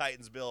down,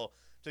 Titansville,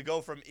 to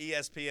go from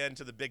ESPN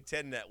to the Big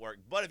Ten network.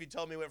 But if you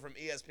told me he went from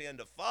ESPN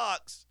to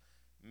Fox,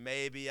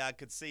 maybe I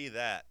could see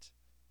that.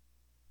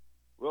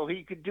 Well,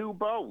 he could do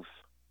both.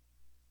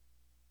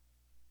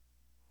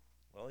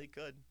 Well, he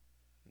could.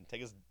 And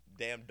take his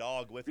damn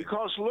dog with him.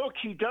 Because, look,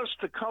 he does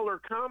the color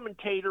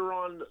commentator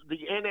on the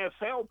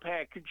NFL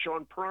package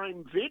on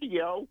Prime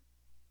Video.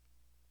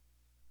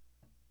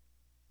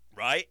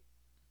 Right?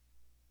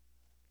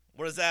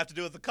 What does that have to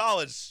do with the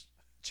college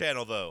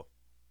channel, though?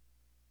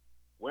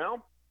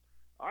 Well,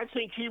 I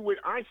think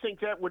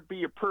that would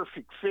be a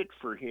perfect fit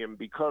for him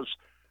because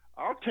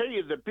I'll tell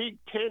you, the Big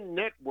Ten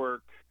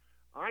network,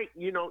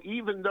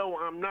 even though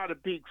I'm not a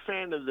big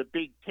fan of the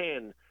Big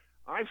Ten,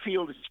 I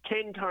feel it's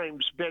 10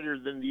 times better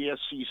than the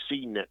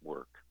SEC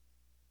network.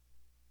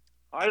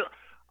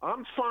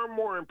 I'm far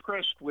more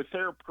impressed with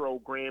their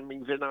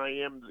programming than I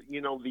am,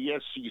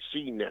 the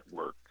SEC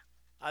network.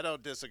 I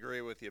don't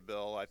disagree with you,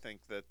 Bill. I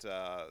think that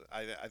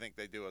I think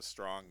they do a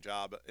strong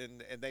job,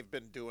 and they've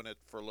been doing it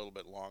for a little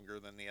bit longer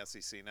than the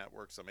SEC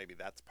network, so maybe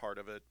that's part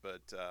of it.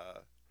 But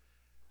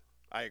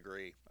I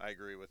agree. I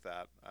agree with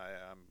that.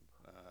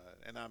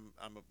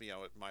 I'm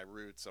at my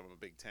roots, I'm a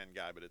Big Ten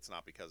guy, but it's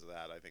not because of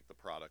that. I think the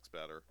product's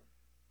better.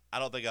 I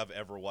don't think I've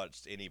ever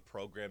watched any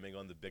programming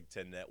on the Big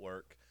Ten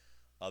network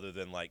other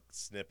than like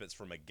snippets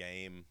from a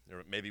game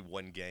or maybe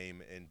one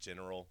game in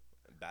general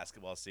in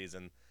basketball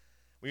season.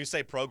 When you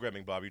say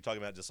programming, Bob, you're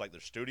talking about just like their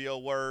studio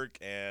work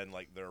and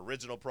like their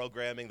original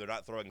programming. They're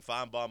not throwing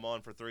Feinbaum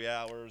on for 3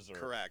 hours. Or...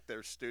 Correct.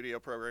 Their studio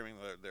programming,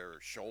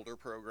 their shoulder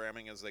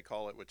programming, as they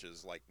call it, which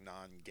is like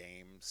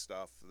non-game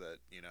stuff that,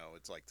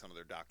 it's like some of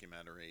their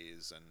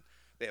documentaries. And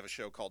they have a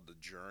show called The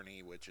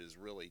Journey, which is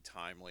really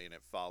timely, and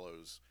it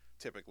follows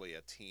typically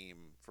a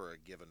team for a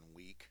given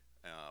week.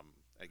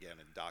 Again,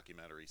 in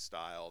documentary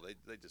style.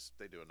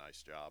 They do a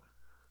nice job.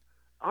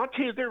 I'll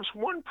tell you, there's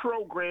one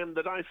program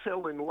that I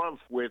fell in love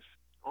with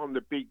on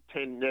the Big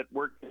Ten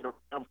network.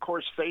 Of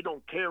course, they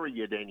don't carry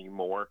it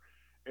anymore,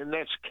 and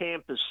that's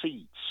Campus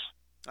Eats.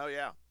 Oh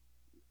yeah,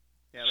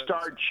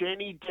 Starred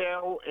Jenny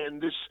Dell and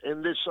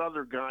this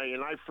other guy,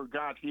 and I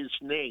forgot his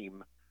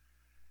name.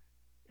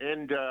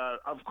 And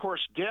of course,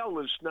 Dell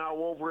is now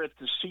over at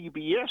the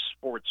CBS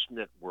Sports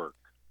Network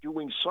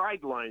doing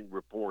sideline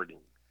reporting.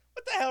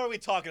 What the hell are we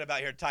talking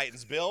about here,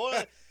 Titans, Bill?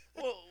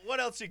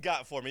 What else you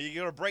got for me? You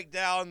going to break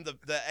down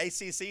the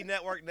ACC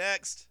network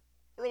next?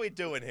 What are we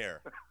doing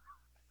here?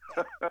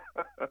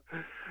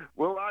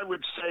 Well, I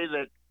would say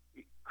that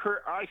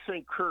I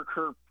think Kirk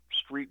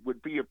Herbstreit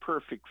would be a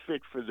perfect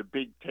fit for the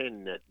Big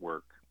Ten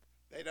network.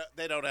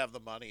 They don't have the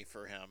money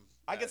for him.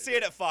 I can see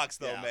it at Fox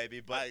though, yeah,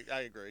 maybe, but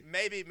I agree.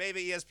 Maybe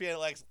ESPN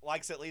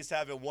likes at least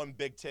having one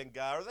Big Ten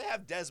guy, or they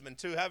have Desmond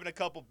too, having a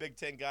couple Big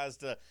Ten guys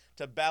to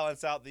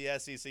balance out the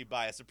SEC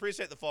bias.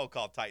 Appreciate the phone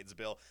call, Titans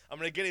Bill. I'm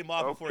going to get him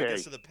off before he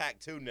gets to the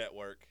Pac-2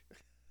 network.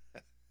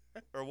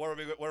 Or what are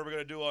we going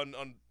to do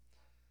on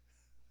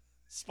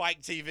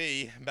Spike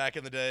TV back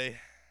in the day?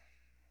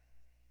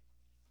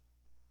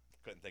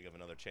 Couldn't think of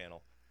another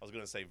channel. I was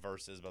going to say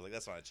Versus, but I was like,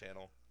 that's not a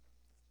channel.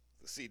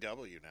 The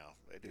CW now.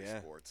 They do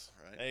sports,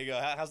 right? There you go.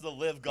 How's the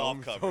Live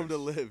golf coverage? Home to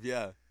Live,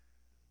 yeah. What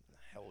the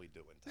hell are we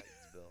doing, Titans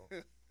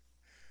Bill?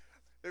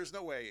 There's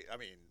no way. I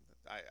mean,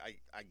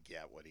 I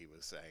get what he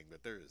was saying,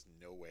 but there is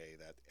no way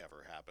that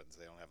ever happens.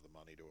 They don't have the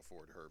money to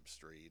afford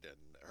Herbstreit.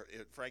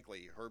 And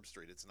frankly,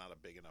 Herbstreit, it's not a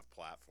big enough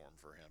platform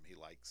for him. He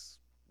likes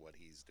what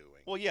he's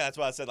doing. Well, yeah, that's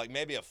why I said, like,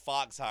 maybe if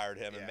Fox hired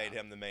him and made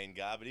him the main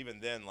guy. But even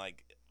then,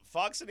 like,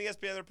 Fox and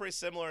ESPN, they're pretty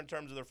similar in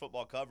terms of their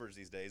football coverage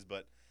these days.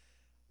 But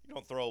you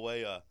don't throw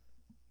away a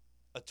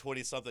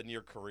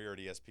 20-something-year career at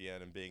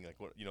ESPN and being like,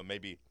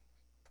 maybe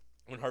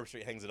when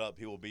Herbstreit hangs it up,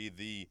 he will be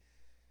the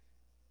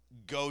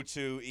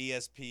go-to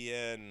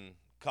ESPN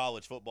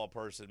college football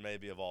person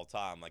maybe of all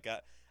time. Like,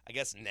 I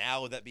guess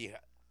now would that be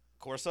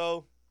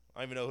Corso? I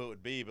don't even know who it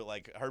would be, but,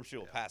 like, Herbstreit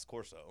will pass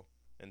Corso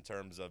in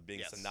terms of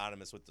being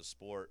synonymous with the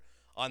sport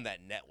on that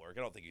network.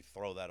 I don't think you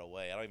throw that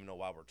away. I don't even know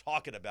why we're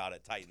talking about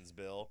it, Titans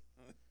Bill.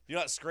 Do you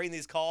not screen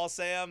these calls,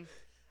 Sam?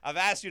 I've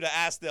asked you to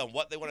ask them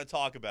what they want to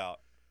talk about.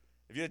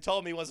 If you had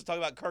told me he wants to talk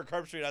about Kirk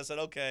Herbstreit, I said,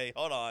 okay,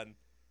 hold on.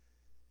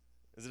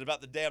 Is it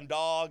about the damn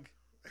dog?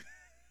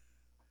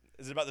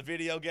 Is it about the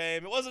video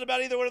game? It wasn't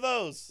about either one of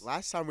those.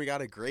 Last time we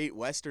got a great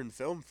Western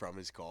film from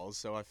his calls,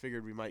 so I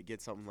figured we might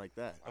get something like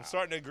that. I'm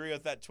starting to agree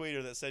with that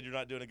tweeter that said you're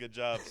not doing a good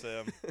job,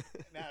 Sam.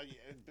 Now,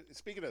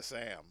 speaking of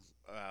Sam,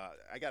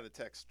 I got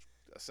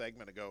a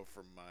segment ago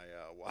from my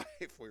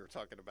wife. We were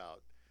talking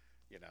about,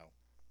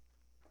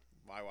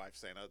 my wife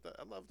saying,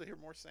 I'd love to hear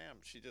more Sam.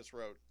 She just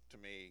wrote to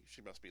me,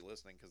 she must be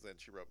listening, because then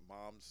she wrote,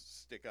 moms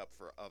stick up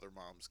for other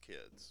moms'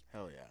 kids.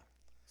 Hell yeah.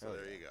 So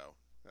there you go.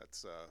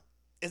 That's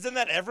Isn't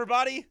that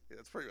everybody?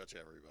 that's pretty much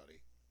everybody.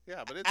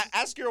 Yeah, but it's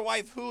Ask your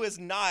wife who is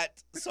not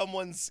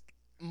someone's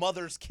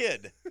mother's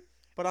kid.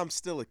 But I'm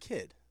still a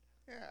kid.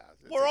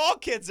 Yeah. We're all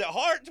kids at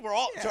heart. We're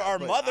all to our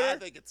but mother. I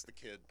think it's the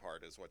kid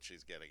part is what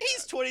she's getting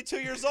He's at. 22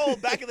 years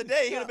old. Back in the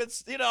day,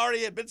 he'd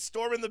already been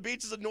storming the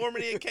beaches of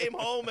Normandy and came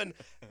home and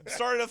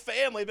started a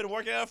family. Been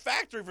working at a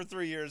factory for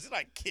 3 years. He's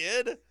not a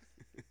kid.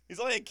 He's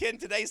only a kid in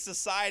today's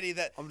society.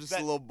 I'm just a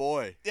little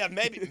boy. Yeah,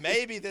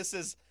 maybe this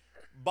is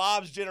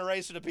Bob's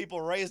generation of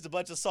people raised a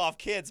bunch of soft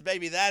kids.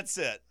 Maybe that's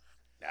it.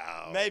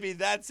 No. Maybe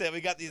that's it.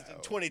 We got these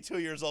 22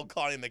 years old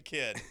calling him a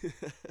kid.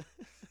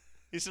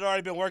 He should have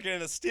already been working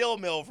in a steel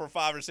mill for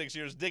 5 or 6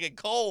 years, digging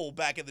coal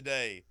back in the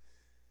day.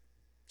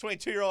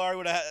 22-year-old already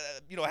would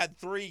have, had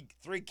three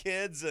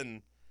kids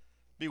and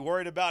be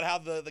worried about how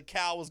the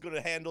cow was going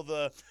to handle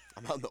the.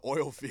 I'm out in the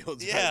oil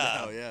fields right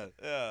now. Yeah.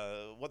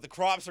 What the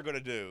crops are going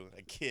to do.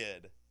 A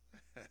kid.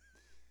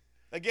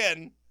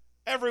 Again,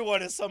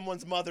 everyone is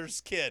someone's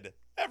mother's kid.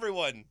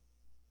 Everyone.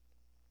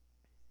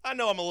 I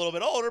know I'm a little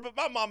bit older, but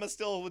my mama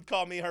still would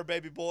call me her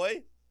baby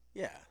boy.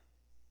 Yeah.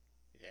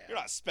 You're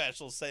not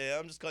special,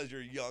 Sam, just because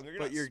you're younger.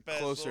 But you're special.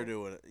 closer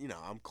to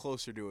I'm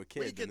closer to a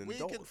kid than an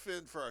adult. We can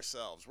fend for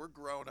ourselves. We're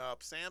grown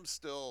up. Sam's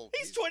still.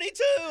 He's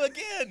 22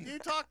 again. You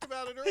talked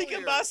about it earlier. He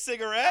can buy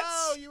cigarettes.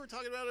 Oh, you were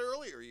talking about it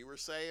earlier. You were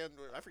saying,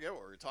 I forget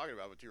what we were talking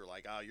about, but you were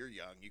like, oh, you're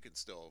young. You can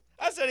still.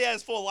 I said he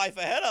has full life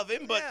ahead of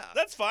him, but Yeah.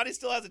 that's fine. He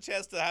still has a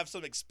chance to have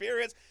some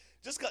experience.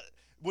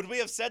 Would we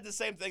have said the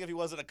same thing if he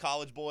wasn't a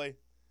college boy?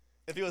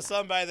 If he was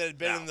somebody that had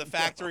been in the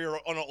factory or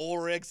on an oil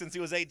rig since he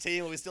was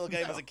 18 when we still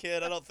gave him as a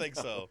kid? I don't think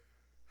so.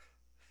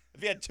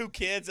 If he had 2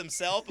 kids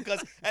himself,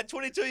 because at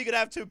 22 you could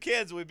have 2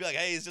 kids, and we'd be like,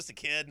 hey, he's just a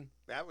kid.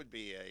 That would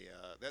be an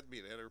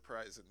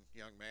enterprising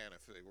young man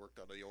if they worked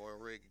on the oil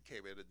rig and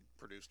came in and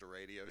produced a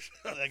radio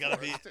show. They gotta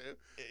for be. us, too.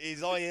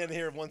 He's only in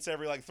here once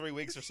every 3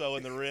 weeks or so,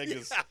 and the rig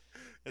is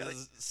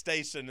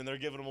stationed, and they're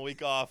giving him a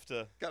week off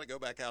to. Got to go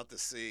back out to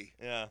sea.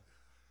 Yeah,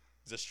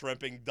 he's a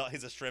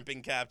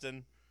shrimping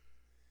captain.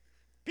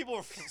 People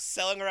were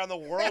selling around the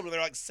world when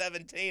they're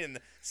 17, and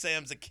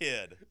Sam's a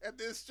kid. And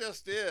this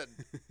just in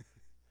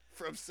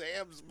from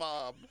Sam's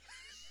mom.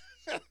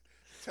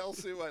 Tell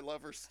Sue I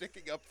love her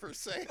sticking up for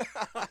Sam.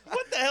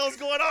 What the hell's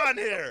going on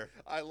here?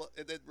 And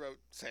then wrote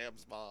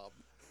Sam's mom.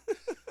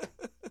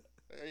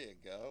 There you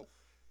go.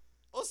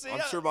 Well, see,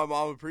 I'm sure my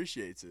mom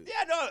appreciates it.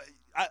 Yeah, no,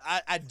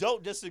 I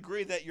don't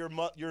disagree that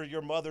you're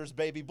your mother's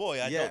baby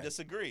boy. I don't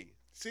disagree.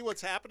 See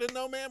what's happening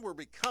though, man? We're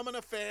becoming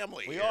a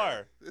family. We here.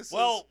 are.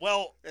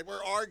 Well, and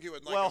we're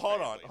arguing like a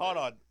hold family,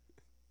 on.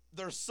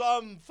 There's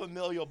some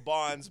familial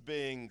bonds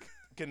being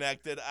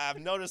connected. I've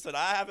noticed that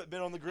I haven't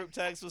been on the group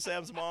text with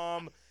Sam's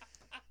mom.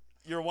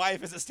 Your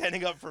wife isn't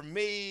standing up for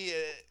me.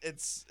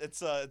 It's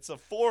a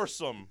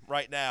foursome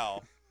right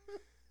now.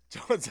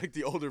 John's like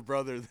the older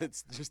brother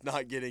that's just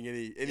not getting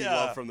any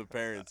love from the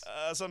parents.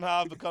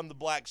 Somehow I've become the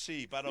black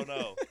sheep. I don't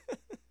know.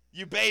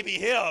 You baby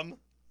him.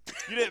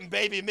 You didn't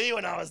baby me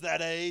when I was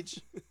that age.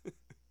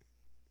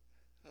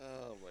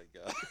 Oh my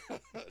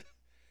god,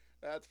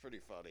 that's pretty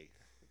funny.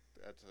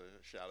 That's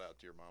a shout out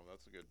to your mom.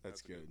 That's a good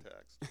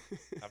text.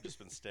 I've just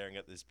been staring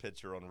at this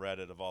picture on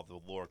Reddit of all the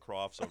Laura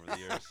Crofts over the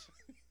years.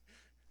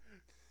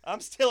 I'm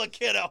still a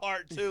kid at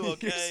heart too.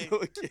 Okay, You're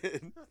still a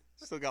kid.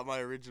 Still got my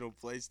original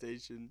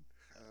PlayStation.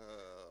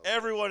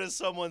 Everyone is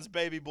someone's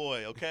baby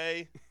boy.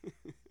 Okay.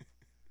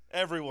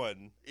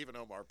 Everyone. Even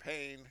Omar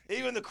Payne.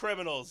 Even the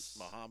criminals.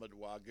 Muhammad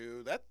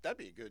Wague. That'd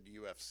be a good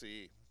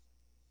UFC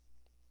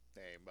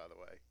name, by the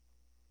way.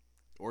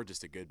 Or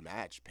just a good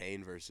match.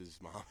 Payne versus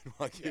Muhammad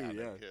Wague. Yeah,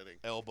 no kidding.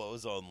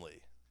 Elbows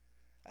only.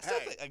 I still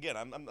think, again,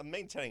 I'm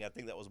maintaining I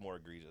think that was more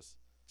egregious.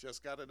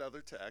 Just got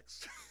another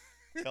text.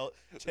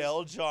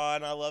 Tell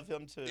John I love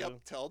him too. Yep,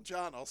 tell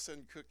John I'll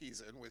send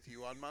cookies in with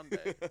you on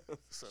Monday.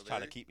 So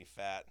trying to keep me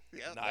fat.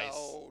 Yeah, nice.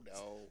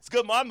 No. It's a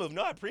good mom move.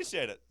 No, I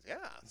appreciate it. Yeah.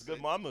 It's a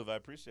good mom move. I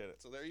appreciate it.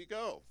 So there you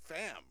go.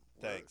 Fam.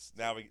 Thanks.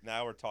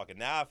 Now we're talking.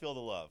 Now I feel the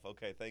love.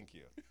 Okay, thank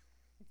you.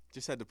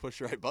 Just had to push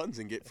the right buttons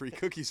and get free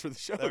cookies for the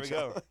show. There we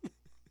go.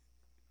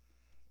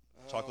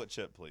 John. Chocolate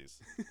chip, please.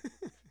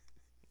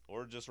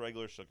 Or just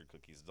regular sugar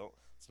cookies.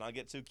 Let's not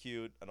get too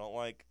cute. I don't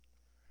like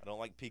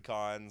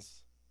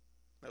pecans.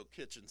 No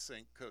kitchen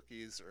sink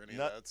cookies or any of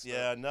that stuff.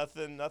 Yeah,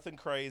 nothing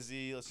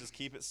crazy. Let's just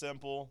keep it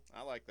simple.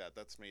 I like that.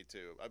 That's me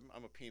too.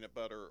 I'm a peanut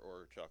butter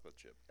or chocolate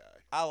chip guy.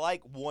 I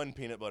like one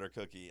peanut butter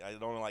cookie. I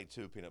don't like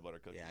 2 peanut butter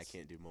cookies. Yeah, I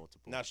can't do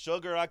multiple. Now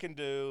sugar I can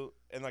do,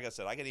 and like I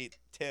said, I can eat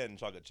 10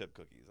 chocolate chip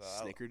cookies.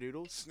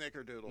 Snickerdoodles?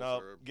 Snickerdoodles.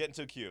 No, getting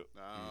too cute.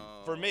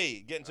 No. For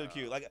me, getting too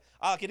cute. Like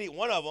I can eat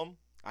one of them.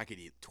 I could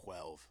eat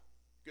 12.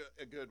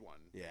 A good one.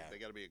 Yeah. They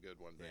got to be a good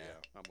one. But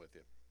yeah, I'm with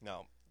you.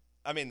 No,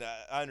 I mean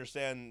I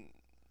understand.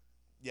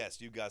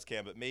 Yes, you guys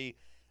can, but me,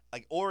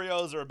 like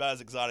Oreos are about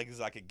as exotic as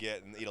I could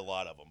get and eat a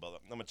lot of them. But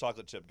I'm a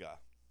chocolate chip guy.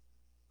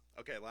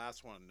 Okay,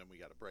 last one, then we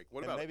got a break.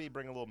 What And about maybe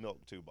bring a little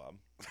milk too, Bob,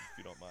 if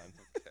you don't mind.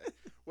 Okay.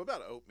 What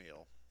about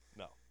oatmeal?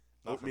 No.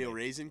 not for Oatmeal me.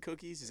 raisin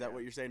cookies? Is that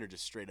what you're saying, or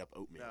just straight up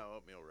oatmeal? No,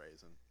 oatmeal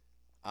raisin.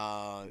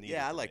 Neither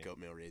Yeah, I for like me.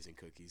 oatmeal raisin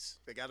cookies.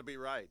 They got to be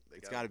right.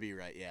 It's got to be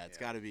right. Yeah, it's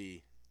got to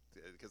be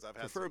because I've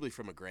had preferably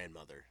from a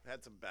grandmother.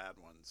 had some bad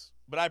ones.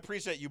 But I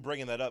appreciate you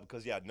bringing that up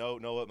because, no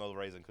oatmeal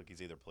raisin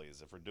cookies either,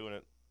 please. If we're doing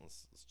it,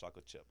 let's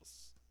chocolate chip.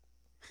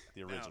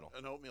 The original. Now,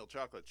 an oatmeal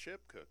chocolate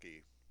chip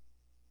cookie.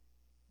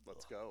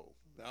 Let's go.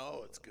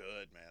 No, it's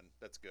good, man.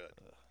 That's good.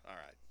 All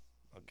right.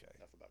 Okay.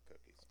 Enough about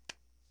cookies.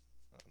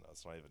 No,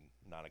 it's not even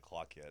 9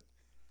 o'clock yet.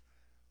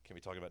 Can't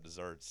be talking about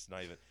desserts.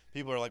 Not even.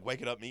 People are like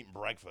waking up and eating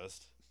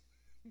breakfast.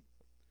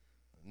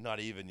 Not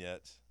even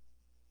yet.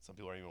 Some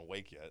people aren't even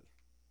awake yet.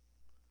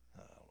 I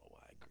don't know why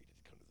I agreed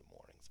to come to the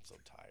mornings. I'm so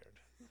tired.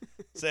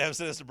 Sam,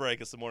 send us a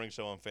break. It's the morning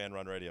show on Fan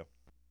Run Radio.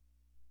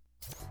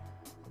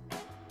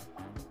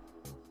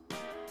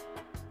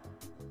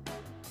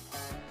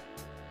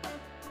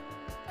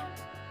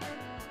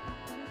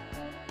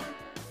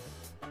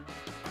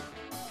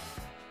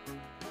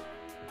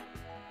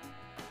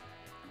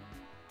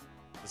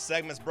 The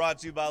segment's brought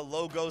to you by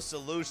Logo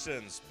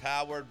Solutions,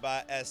 powered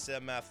by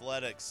SM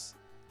Athletics.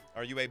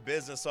 Are you a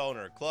business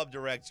owner, club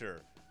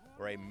director,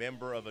 or a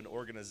member of an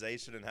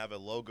organization and have a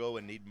logo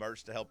and need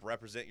merch to help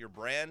represent your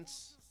brand,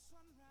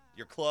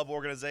 your club,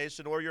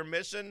 organization, or your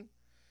mission?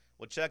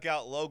 Well, check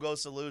out Logo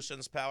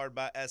Solutions, powered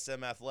by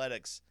SM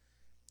Athletics.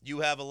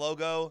 You have a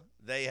logo,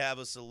 they have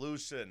a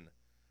solution.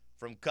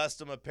 From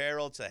custom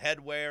apparel to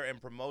headwear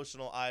and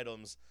promotional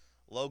items,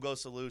 Logo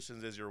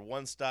Solutions is your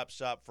one-stop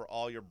shop for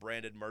all your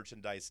branded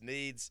merchandise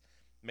needs,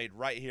 made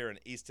right here in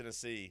East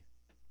Tennessee.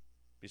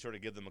 Be sure to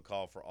give them a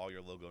call for all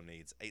your logo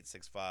needs,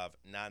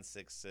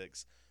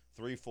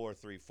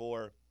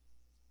 865-966-3434.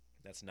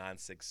 That's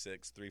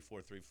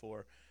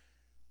 966-3434.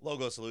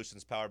 Logo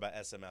Solutions, powered by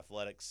SM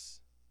Athletics,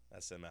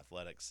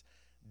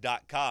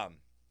 smathletics.com.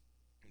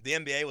 The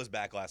NBA was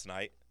back last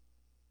night.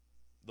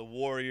 The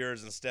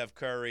Warriors and Steph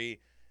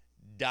Curry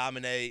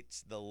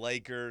dominate the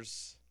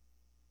Lakers.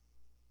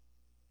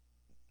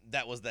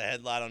 That was the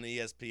headline on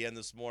ESPN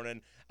this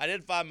morning. I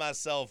did find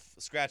myself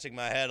scratching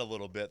my head a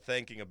little bit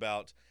thinking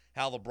about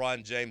how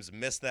LeBron James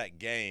missed that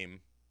game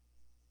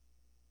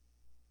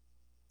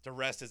to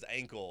rest his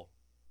ankle,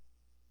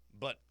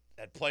 but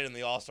had played in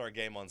the All-Star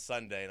game on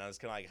Sunday, and I was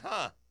kind of like,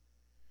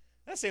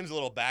 that seems a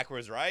little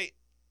backwards, right?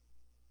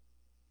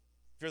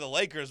 If you're the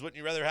Lakers, wouldn't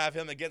you rather have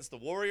him against the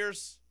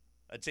Warriors,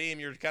 a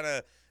team you're kind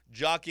of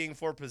jockeying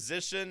for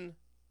position,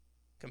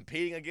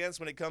 competing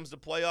against when it comes to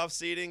playoff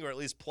seeding, or at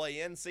least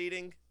play-in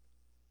seeding?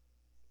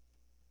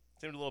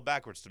 Seemed a little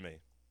backwards to me.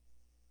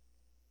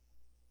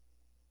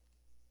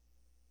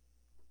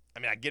 I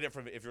mean, I get it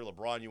from if you're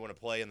LeBron, you want to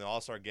play in the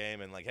All-Star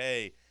game and like,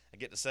 hey, I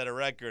get to set a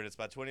record. It's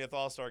my 20th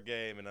All-Star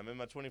game, and I'm in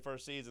my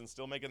 21st season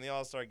still making the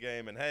All-Star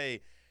game. And,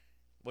 hey,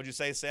 what'd you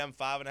say, Sam?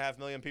 5.5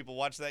 million people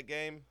watched that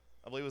game,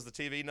 I believe was the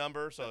TV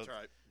number. So That's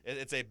right.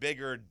 It's a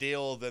bigger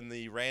deal than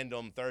the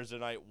random Thursday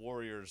night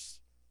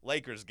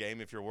Warriors-Lakers game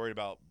if you're worried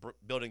about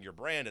building your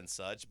brand and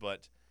such.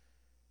 But,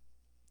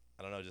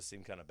 I don't know, it just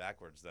seemed kind of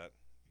backwards that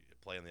you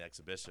play in the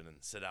exhibition and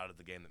sit out at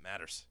the game that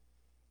matters.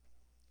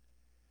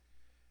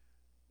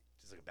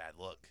 Just like a bad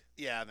look.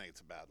 Yeah, I think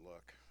it's a bad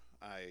look.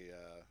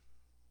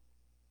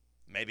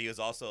 Maybe it was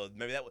also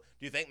do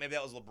you think maybe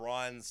that was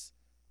LeBron's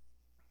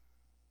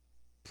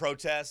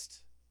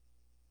protest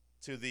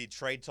to the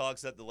trade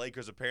talks that the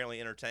Lakers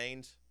apparently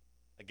entertained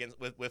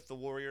with the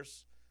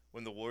Warriors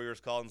when the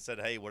Warriors called and said,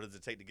 "Hey, what does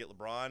it take to get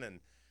LeBron?"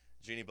 And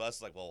Jeannie Buss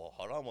was like, "Well,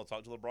 hold on, we'll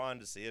talk to LeBron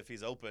to see if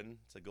he's open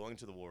to going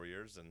to the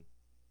Warriors." And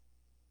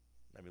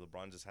maybe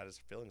LeBron just had his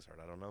feelings hurt.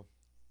 I don't know.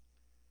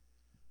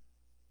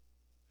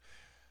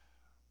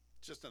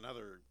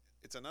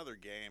 It's another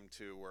game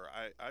too where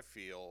I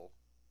feel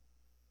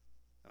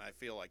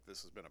like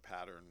this has been a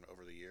pattern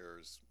over the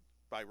years.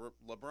 By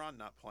LeBron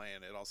not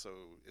playing, it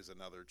also is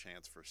another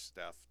chance for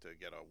Steph to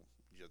get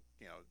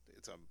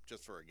it's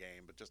just for a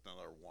game, but just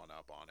another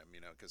one-up on him,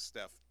 because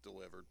Steph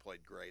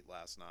played great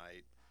last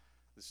night.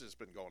 This has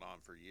been going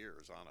on for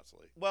years,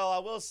 honestly. Well, I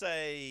will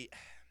say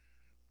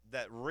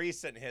that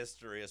recent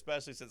history,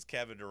 especially since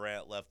Kevin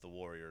Durant left the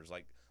Warriors,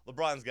 like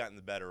LeBron's gotten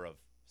the better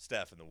of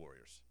Steph and the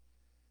Warriors.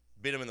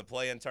 Beat him in the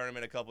play-in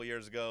tournament a couple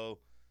years ago.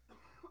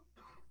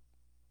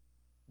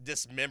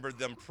 Dismembered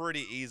them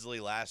pretty easily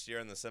last year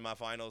in the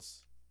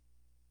semifinals.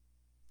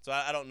 So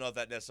I don't know if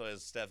that necessarily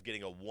is Steph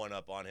getting a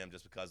one-up on him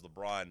just because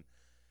LeBron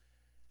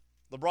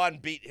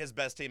beat his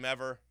best team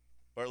ever,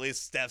 or at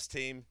least Steph's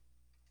team,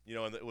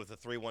 with a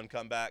 3-1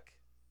 comeback.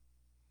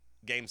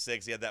 Game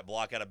 6, he had that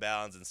block out of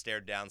bounds and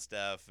stared down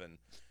Steph, and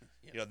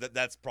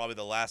that's probably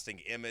the lasting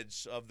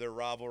image of their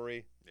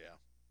rivalry. Yeah.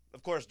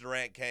 Of course,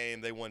 Durant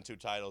came. They won 2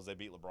 titles. They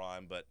beat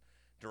LeBron, but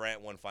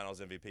Durant won Finals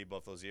MVP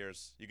both those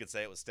years. You could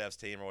say it was Steph's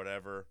team or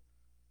whatever,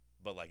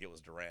 but like it was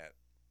Durant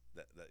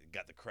that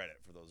got the credit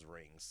for those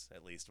rings,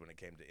 at least when it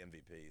came to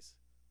MVPs.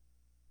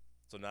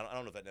 So I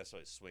don't know if that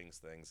necessarily swings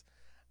things.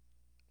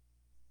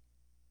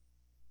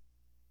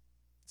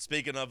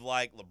 Speaking of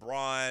like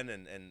LeBron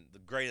and the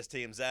greatest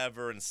teams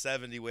ever and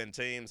 70-win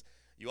teams,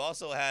 you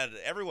also had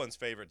everyone's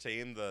favorite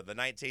team, the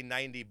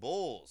 1990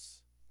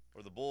 Bulls,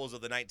 or the Bulls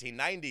of the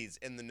 1990s,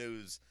 in the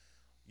news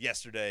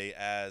yesterday,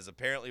 as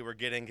apparently we're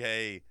getting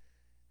a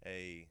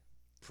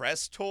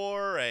press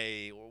tour.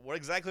 What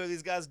exactly are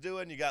these guys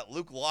doing? You got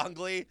Luke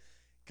Longley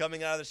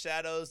coming out of the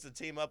shadows to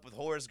team up with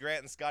Horace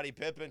Grant and Scottie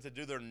Pippen to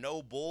do their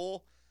No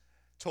Bull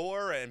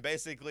tour and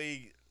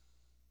basically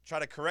try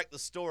to correct the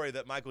story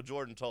that Michael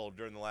Jordan told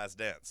during The Last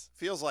Dance.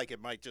 Feels like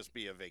it might just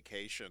be a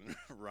vacation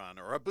run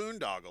or a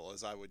boondoggle,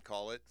 as I would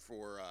call it,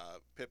 for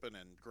Pippen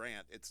and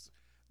Grant. It's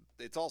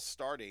all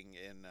starting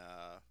in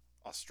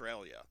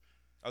Australia.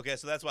 Okay,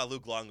 so that's why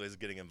Luke Longley is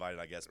getting invited,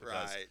 I guess, because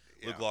Right,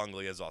 Luke yeah.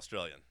 Longley is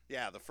Australian.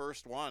 Yeah, the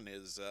first one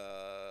is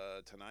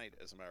tonight,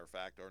 as a matter of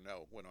fact. Or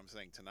no, when I'm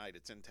saying tonight,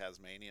 it's in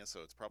Tasmania,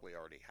 so it's probably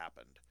already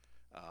happened.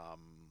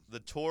 The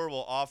tour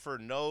will offer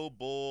no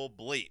bull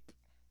bleep.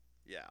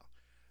 Yeah.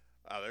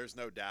 There's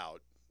no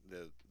doubt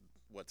that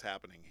what's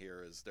happening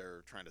here is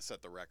they're trying to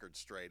set the record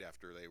straight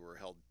after they were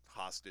held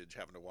hostage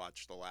having to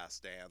watch The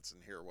Last Dance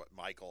and hear what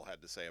Michael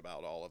had to say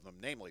about all of them,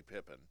 namely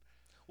Pippen.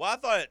 Well, I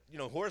thought,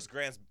 Horace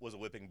Grant was a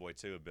whipping boy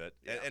too a bit.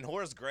 Yeah. And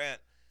Horace Grant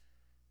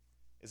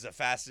is a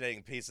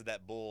fascinating piece of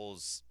that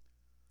Bulls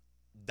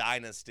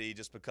dynasty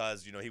just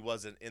because, he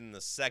wasn't in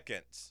the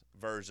second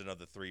version of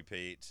the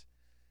three-peat.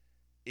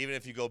 Even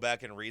if you go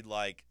back and read,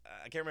 I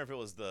can't remember if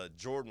it was the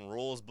Jordan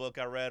Rules book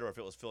I read or if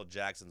it was Phil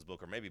Jackson's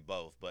book or maybe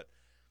both. But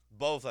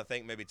both, I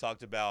think, maybe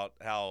talked about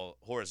how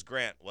Horace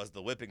Grant was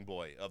the whipping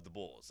boy of the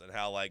Bulls and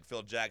how,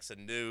 Phil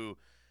Jackson knew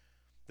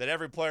that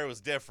every player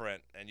was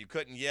different and you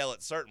couldn't yell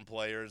at certain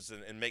players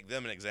and make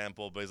them an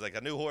example. But he's like,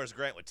 I knew Horace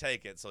Grant would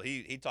take it, so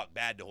he talked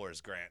bad to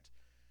Horace Grant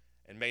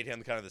and made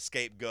him kind of the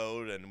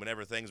scapegoat. And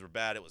whenever things were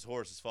bad, it was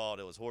Horace's fault.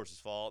 It was Horace's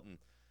fault. And,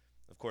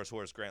 of course,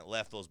 Horace Grant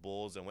left those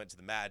Bulls and went to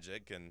the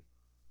Magic and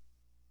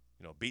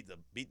beat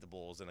the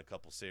Bulls in a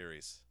couple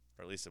series,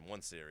 or at least in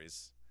one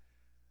series.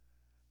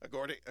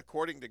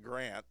 According to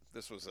Grant,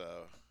 this was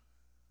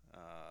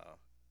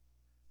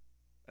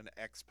an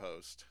X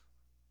post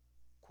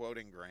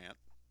quoting Grant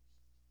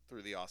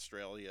through the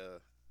Australia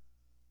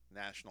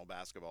National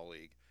Basketball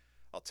League.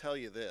 I'll tell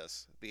you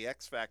this, the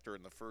X factor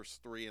in the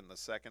first three and the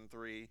second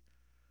three,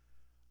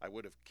 I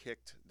would have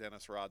kicked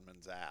Dennis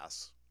Rodman's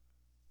ass.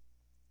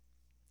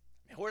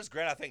 Horace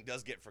Grant, I think,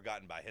 does get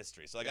forgotten by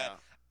history. So, Yeah.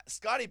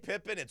 Scottie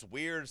Pippen, it's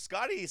weird.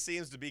 Scottie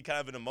seems to be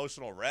kind of an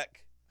emotional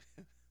wreck.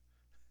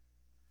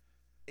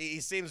 He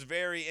seems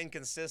very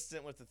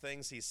inconsistent with the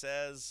things he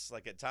says.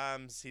 At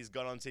times, he's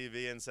gone on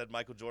TV and said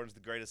Michael Jordan's the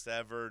greatest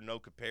ever, no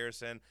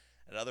comparison.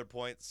 At other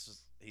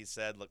points, he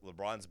said, look,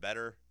 LeBron's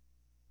better.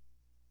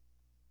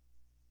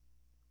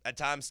 At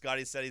times,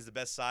 Scottie said he's the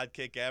best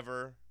sidekick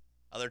ever.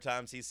 Other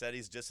times, he said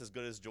he's just as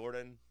good as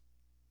Jordan.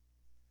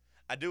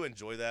 I do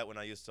enjoy that when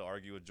I used to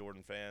argue with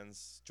Jordan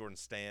fans, Jordan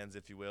stans,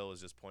 if you will,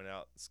 is just point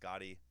out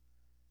Scottie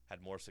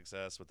had more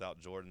success without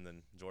Jordan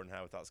than Jordan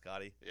had without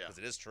Scottie. Yeah. Because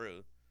it is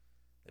true.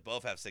 They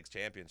both have 6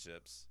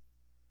 championships.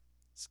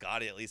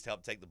 Scottie at least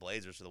helped take the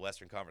Blazers to the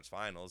Western Conference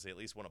Finals. He at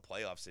least won a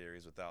playoff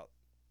series without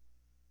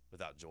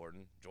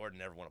Jordan. Jordan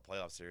never won a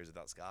playoff series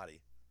without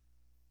Scottie.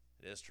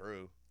 It is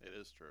true. It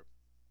is true.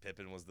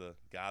 Pippen was the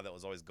guy that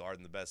was always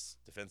guarding the best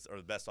defense or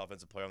the best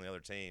offensive player on the other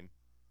team.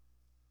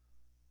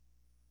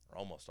 Or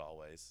almost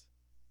always.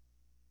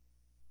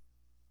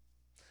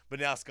 But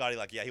now Scottie,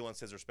 he wants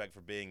his respect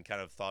for being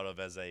kind of thought of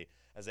as a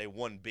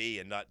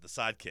 1B and not the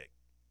sidekick.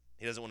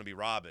 He doesn't want to be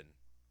Robin.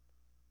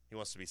 He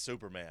wants to be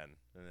Superman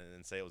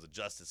and say it was a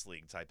Justice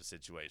League type of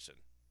situation.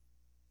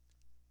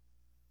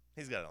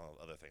 He's got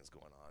other things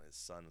going on. His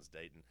son was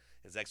dating,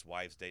 his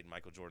ex-wife's dating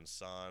Michael Jordan's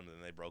son, and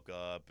then they broke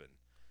up, and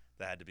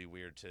that had to be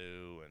weird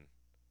too, and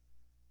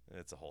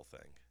it's a whole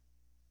thing.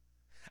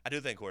 I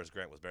do think Horace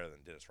Grant was better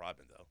than Dennis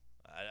Rodman, though.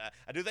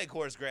 I do think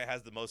Horace Grant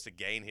has the most to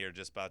gain here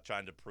just by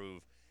trying to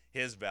prove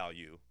his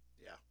value.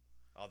 Yeah.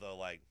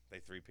 Although, they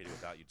three-peated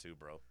without you too,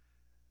 bro.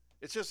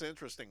 It's just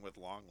interesting with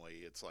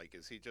Longley. It's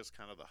is he just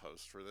kind of the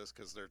host for this?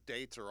 Because their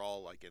dates are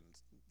all in,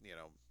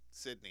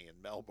 Sydney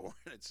and Melbourne.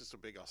 It's just a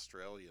big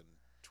Australian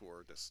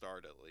tour to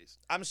start, at least.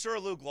 I'm sure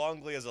Luke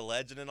Longley is a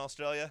legend in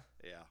Australia.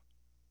 Yeah.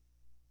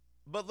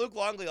 But Luke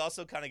Longley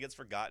also kind of gets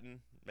forgotten.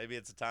 Maybe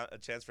it's a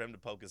chance for him to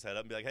poke his head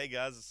up and be like, hey,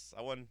 guys,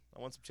 I won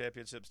some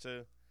championships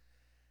too.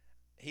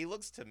 He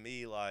looks to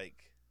me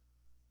like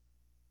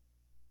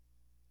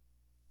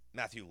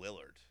Matthew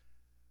Lillard.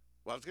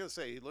 Well, I was gonna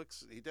say he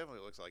definitely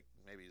looks like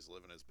maybe he's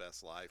living his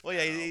best life. Well,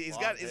 yeah, now. he's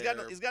Long got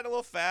hair. a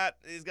little fat.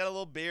 He's got a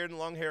little beard and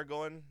long hair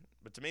going.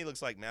 But to me, he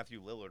looks like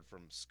Matthew Lillard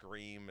from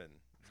Scream and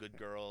Good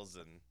Girls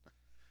and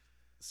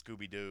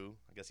Scooby Doo.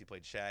 I guess he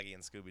played Shaggy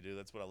in Scooby Doo.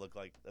 That's what I look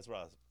like. That's what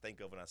I think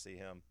of when I see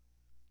him.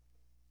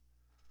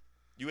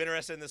 You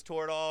interested in this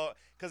tour at all?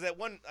 Because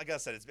like I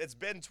said, it's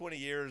been 20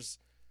 years.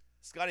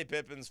 Scottie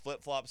Pippen's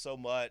flip-flopped so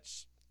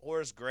much.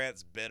 Horace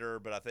Grant's bitter,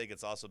 but I think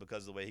it's also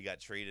because of the way he got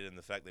treated and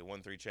the fact they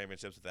won 3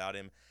 championships without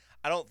him.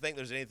 I don't think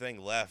there's anything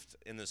left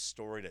in this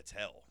story to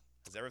tell.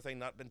 Has everything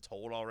not been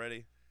told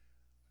already?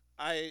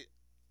 I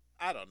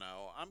don't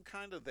know. I'm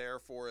kind of there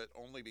for it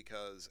only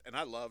because, and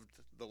I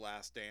loved The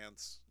Last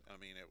Dance. I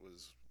mean, it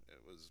was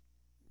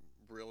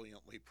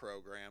brilliantly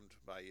programmed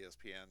by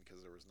ESPN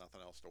because there was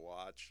nothing else to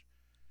watch.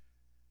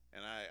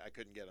 And I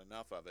couldn't get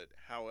enough of it.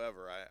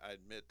 However, I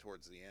admit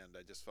towards the end,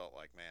 I just felt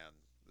like, man,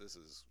 this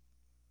is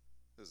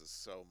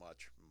so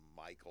much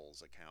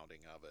Michael's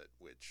accounting of it,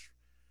 which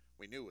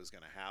we knew was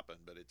going to happen,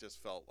 but it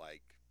just felt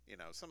like,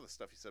 some of the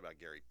stuff he said about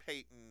Gary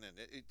Payton, and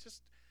it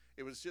just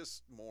it was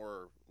just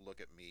more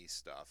look at me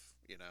stuff.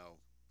 You know,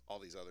 all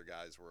these other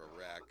guys were a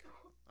wreck.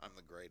 I'm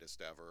the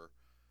greatest ever.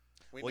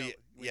 We know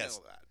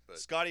that. But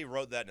Scotty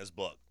wrote that in his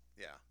book.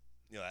 yeah,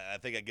 You know, I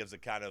think it gives a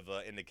kind of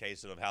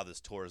indication of how this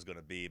tour is going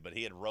to be. But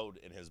he had wrote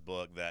in his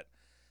book that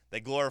they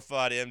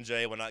glorified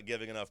MJ while not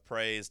giving enough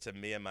praise to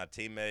me and my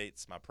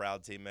teammates, my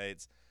proud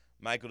teammates.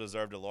 Michael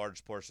deserved a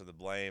large portion of the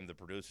blame. The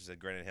producers had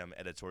granted him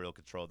editorial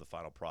control of the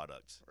final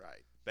product.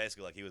 right.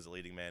 Basically, like, he was the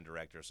leading man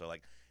director. So,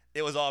 like,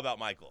 it was all about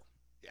Michael.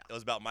 Yeah. It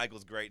was about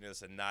Michael's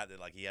greatness and not that,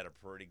 like, he had a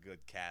pretty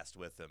good cast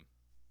with him.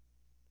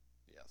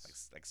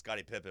 Yes. Like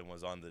Scottie Pippen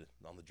was on the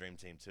dream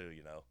team too,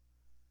 you know.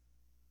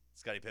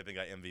 Scottie Pippen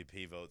got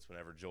MVP votes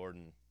whenever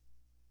Jordan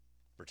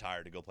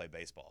retired to go play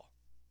baseball.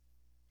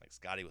 Like,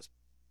 Scottie was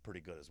pretty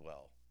good as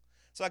well.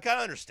 So I kind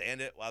of understand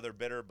it why they're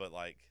bitter, but,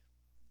 like,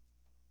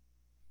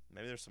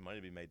 maybe there's some money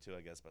to be made too,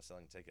 I guess, by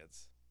selling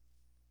tickets.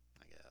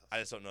 I guess. I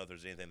just don't know if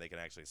there's anything they can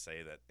actually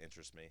say that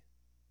interests me.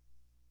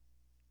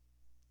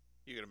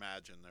 You can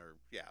imagine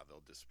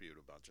they'll dispute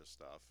a bunch of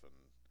stuff, and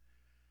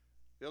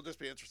it'll just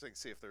be interesting to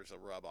see if there's a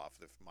rub off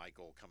if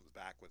Michael comes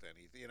back with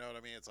anything. You know what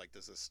I mean? It's like,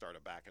 does this start a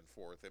back and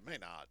forth? It may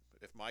not.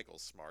 If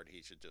Michael's smart,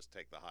 he should just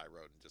take the high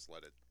road and just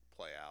let it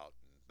play out.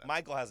 And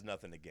Michael has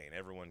nothing to gain.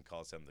 Everyone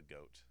calls him the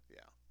GOAT,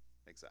 yeah,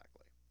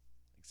 exactly.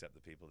 except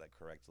the people that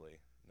correctly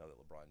know that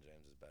LeBron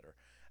James is better.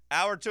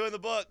 Hour 2 in the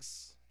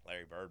books.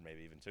 Larry Bird,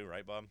 maybe even 2,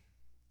 right, Bob?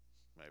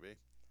 Maybe.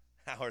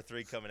 Hour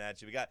 3 coming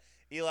at you. We got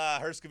Eli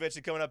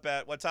Herskovich coming up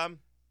at what time?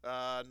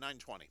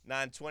 9:20.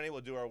 9:20.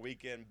 We'll do our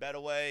weekend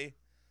betaway.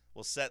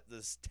 We'll set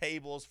the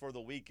tables for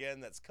the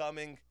weekend that's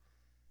coming.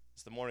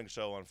 It's the morning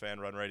show on Fan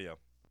Run Radio.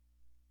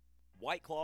 White Claw